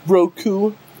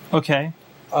 Roku. Okay.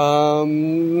 I don't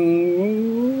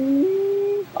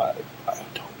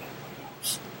know.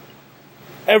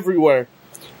 Everywhere.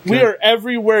 We Good. are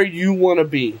everywhere you want to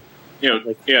be.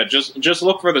 Just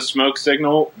look for the smoke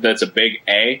signal that's a big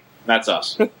A. That's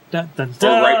us. Dun, dun, We're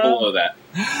dun. right below that.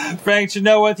 Frank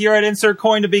Chenoweth, you're at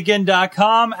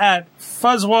insertcointobegin.com, at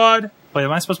Fuzzwad. Wait,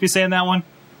 am I supposed to be saying that one?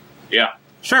 Yeah.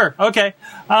 Sure. Okay.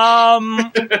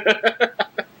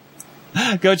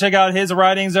 Go check out his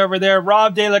writings over there.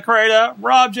 Rob De La Creta,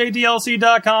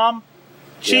 RobJDLC.com,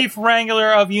 Chief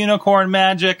Wrangler of Unicorn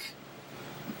Magic.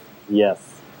 Yes.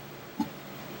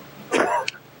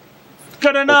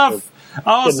 Good enough.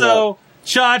 Also,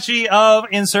 Chachi of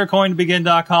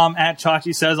InsertCoinToBegin.com, at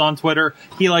Chachi Says on Twitter.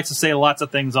 He likes to say lots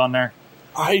of things on there.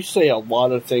 I say a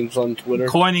lot of things on Twitter.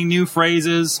 Coining new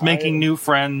phrases, making new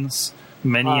friends,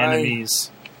 many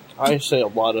enemies. I say a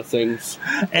lot of things.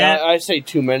 And- I say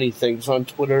too many things on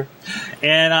Twitter.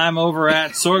 And I'm over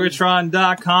at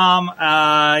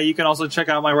Sorgatron.com. You can also check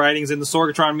out my writings in the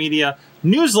Sorgatron Media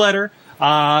newsletter.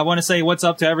 I want to say what's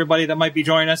up to everybody that might be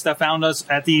joining us that found us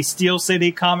at the Steel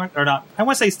City Comic, or not, I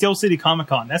want to say Steel City Comic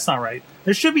Con. That's not right.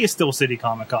 There should be a Steel City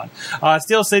Comic Con.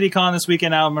 Steel City Con this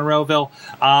weekend out in Monroeville.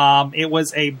 It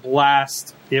was a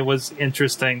blast. It was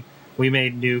interesting. We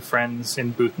made new friends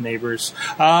and booth neighbors.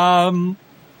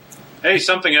 Hey,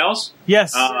 something else?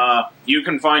 Yes. You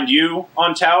can find you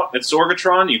on Tout at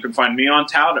Sorgatron. You can find me on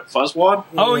Tout at Fuzzwad.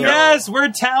 Oh, yes,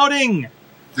 we're touting.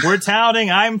 We're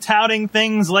touting. I'm touting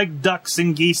things like ducks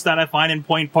and geese that I find in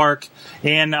Point Park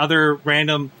and other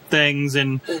random things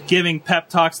and giving pep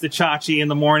talks to Chachi in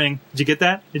the morning. Did you get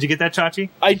that? Did you get that, Chachi?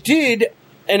 I did,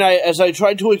 and as I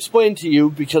tried to explain to you,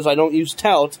 because I don't use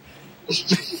Tout,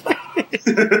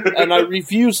 and I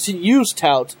refuse to use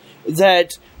Tout,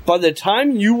 that by the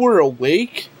time you were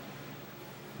awake,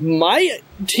 my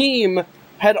team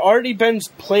had already been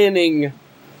planning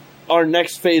our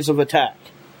next phase of attack.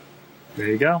 There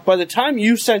you go. By the time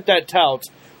you sent that Tout,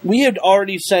 we had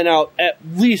already sent out at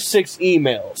least 6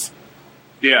 emails.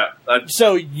 Yeah.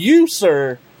 So you,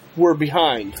 sir, were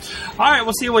behind. All right,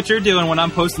 we'll see what you're doing when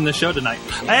I'm posting the show tonight.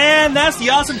 And that's the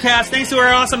Awesome Cast. Thanks to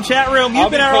our awesome chat room.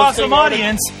 You've been our awesome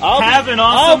audience. Have an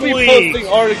awesome week. I'll be posting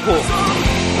articles.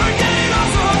 We're getting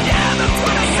awesome, yeah, that's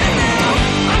what I said now.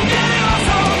 I'm getting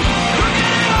awesome, you're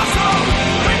getting awesome.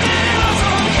 We're getting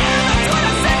awesome, yeah, that's what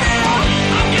I said now.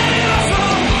 I'm getting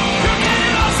awesome, you're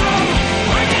getting awesome.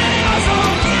 We're getting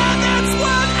awesome, yeah, that's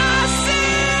what I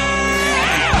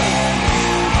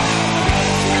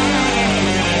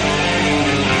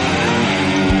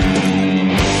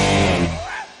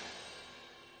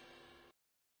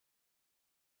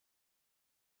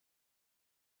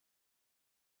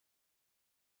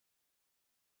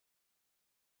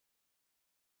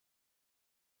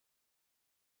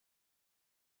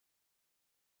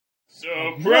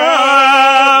So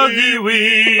proudly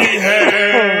we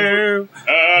hailed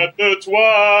at the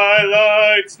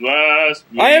twilight's last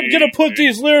I am going to put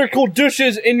these lyrical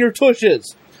douches in your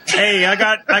tushes. Hey, I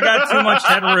got too much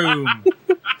headroom.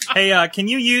 Hey, can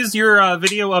you use your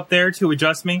video up there to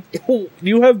adjust me?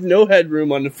 You have no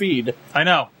headroom on the feed. I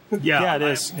know. Yeah, it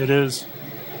is. It is.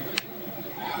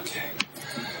 Okay.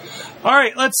 All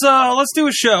right, let's do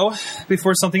a show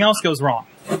before something else goes wrong.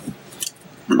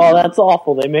 Oh, that's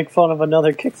awful. They make fun of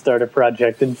another Kickstarter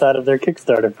project inside of their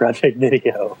Kickstarter project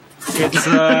video. It's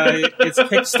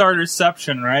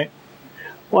Kickstarterception, right?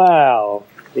 Wow.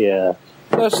 Yeah.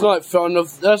 That's not fun.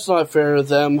 That's not fair of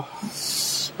them.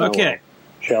 Okay.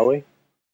 Shall we?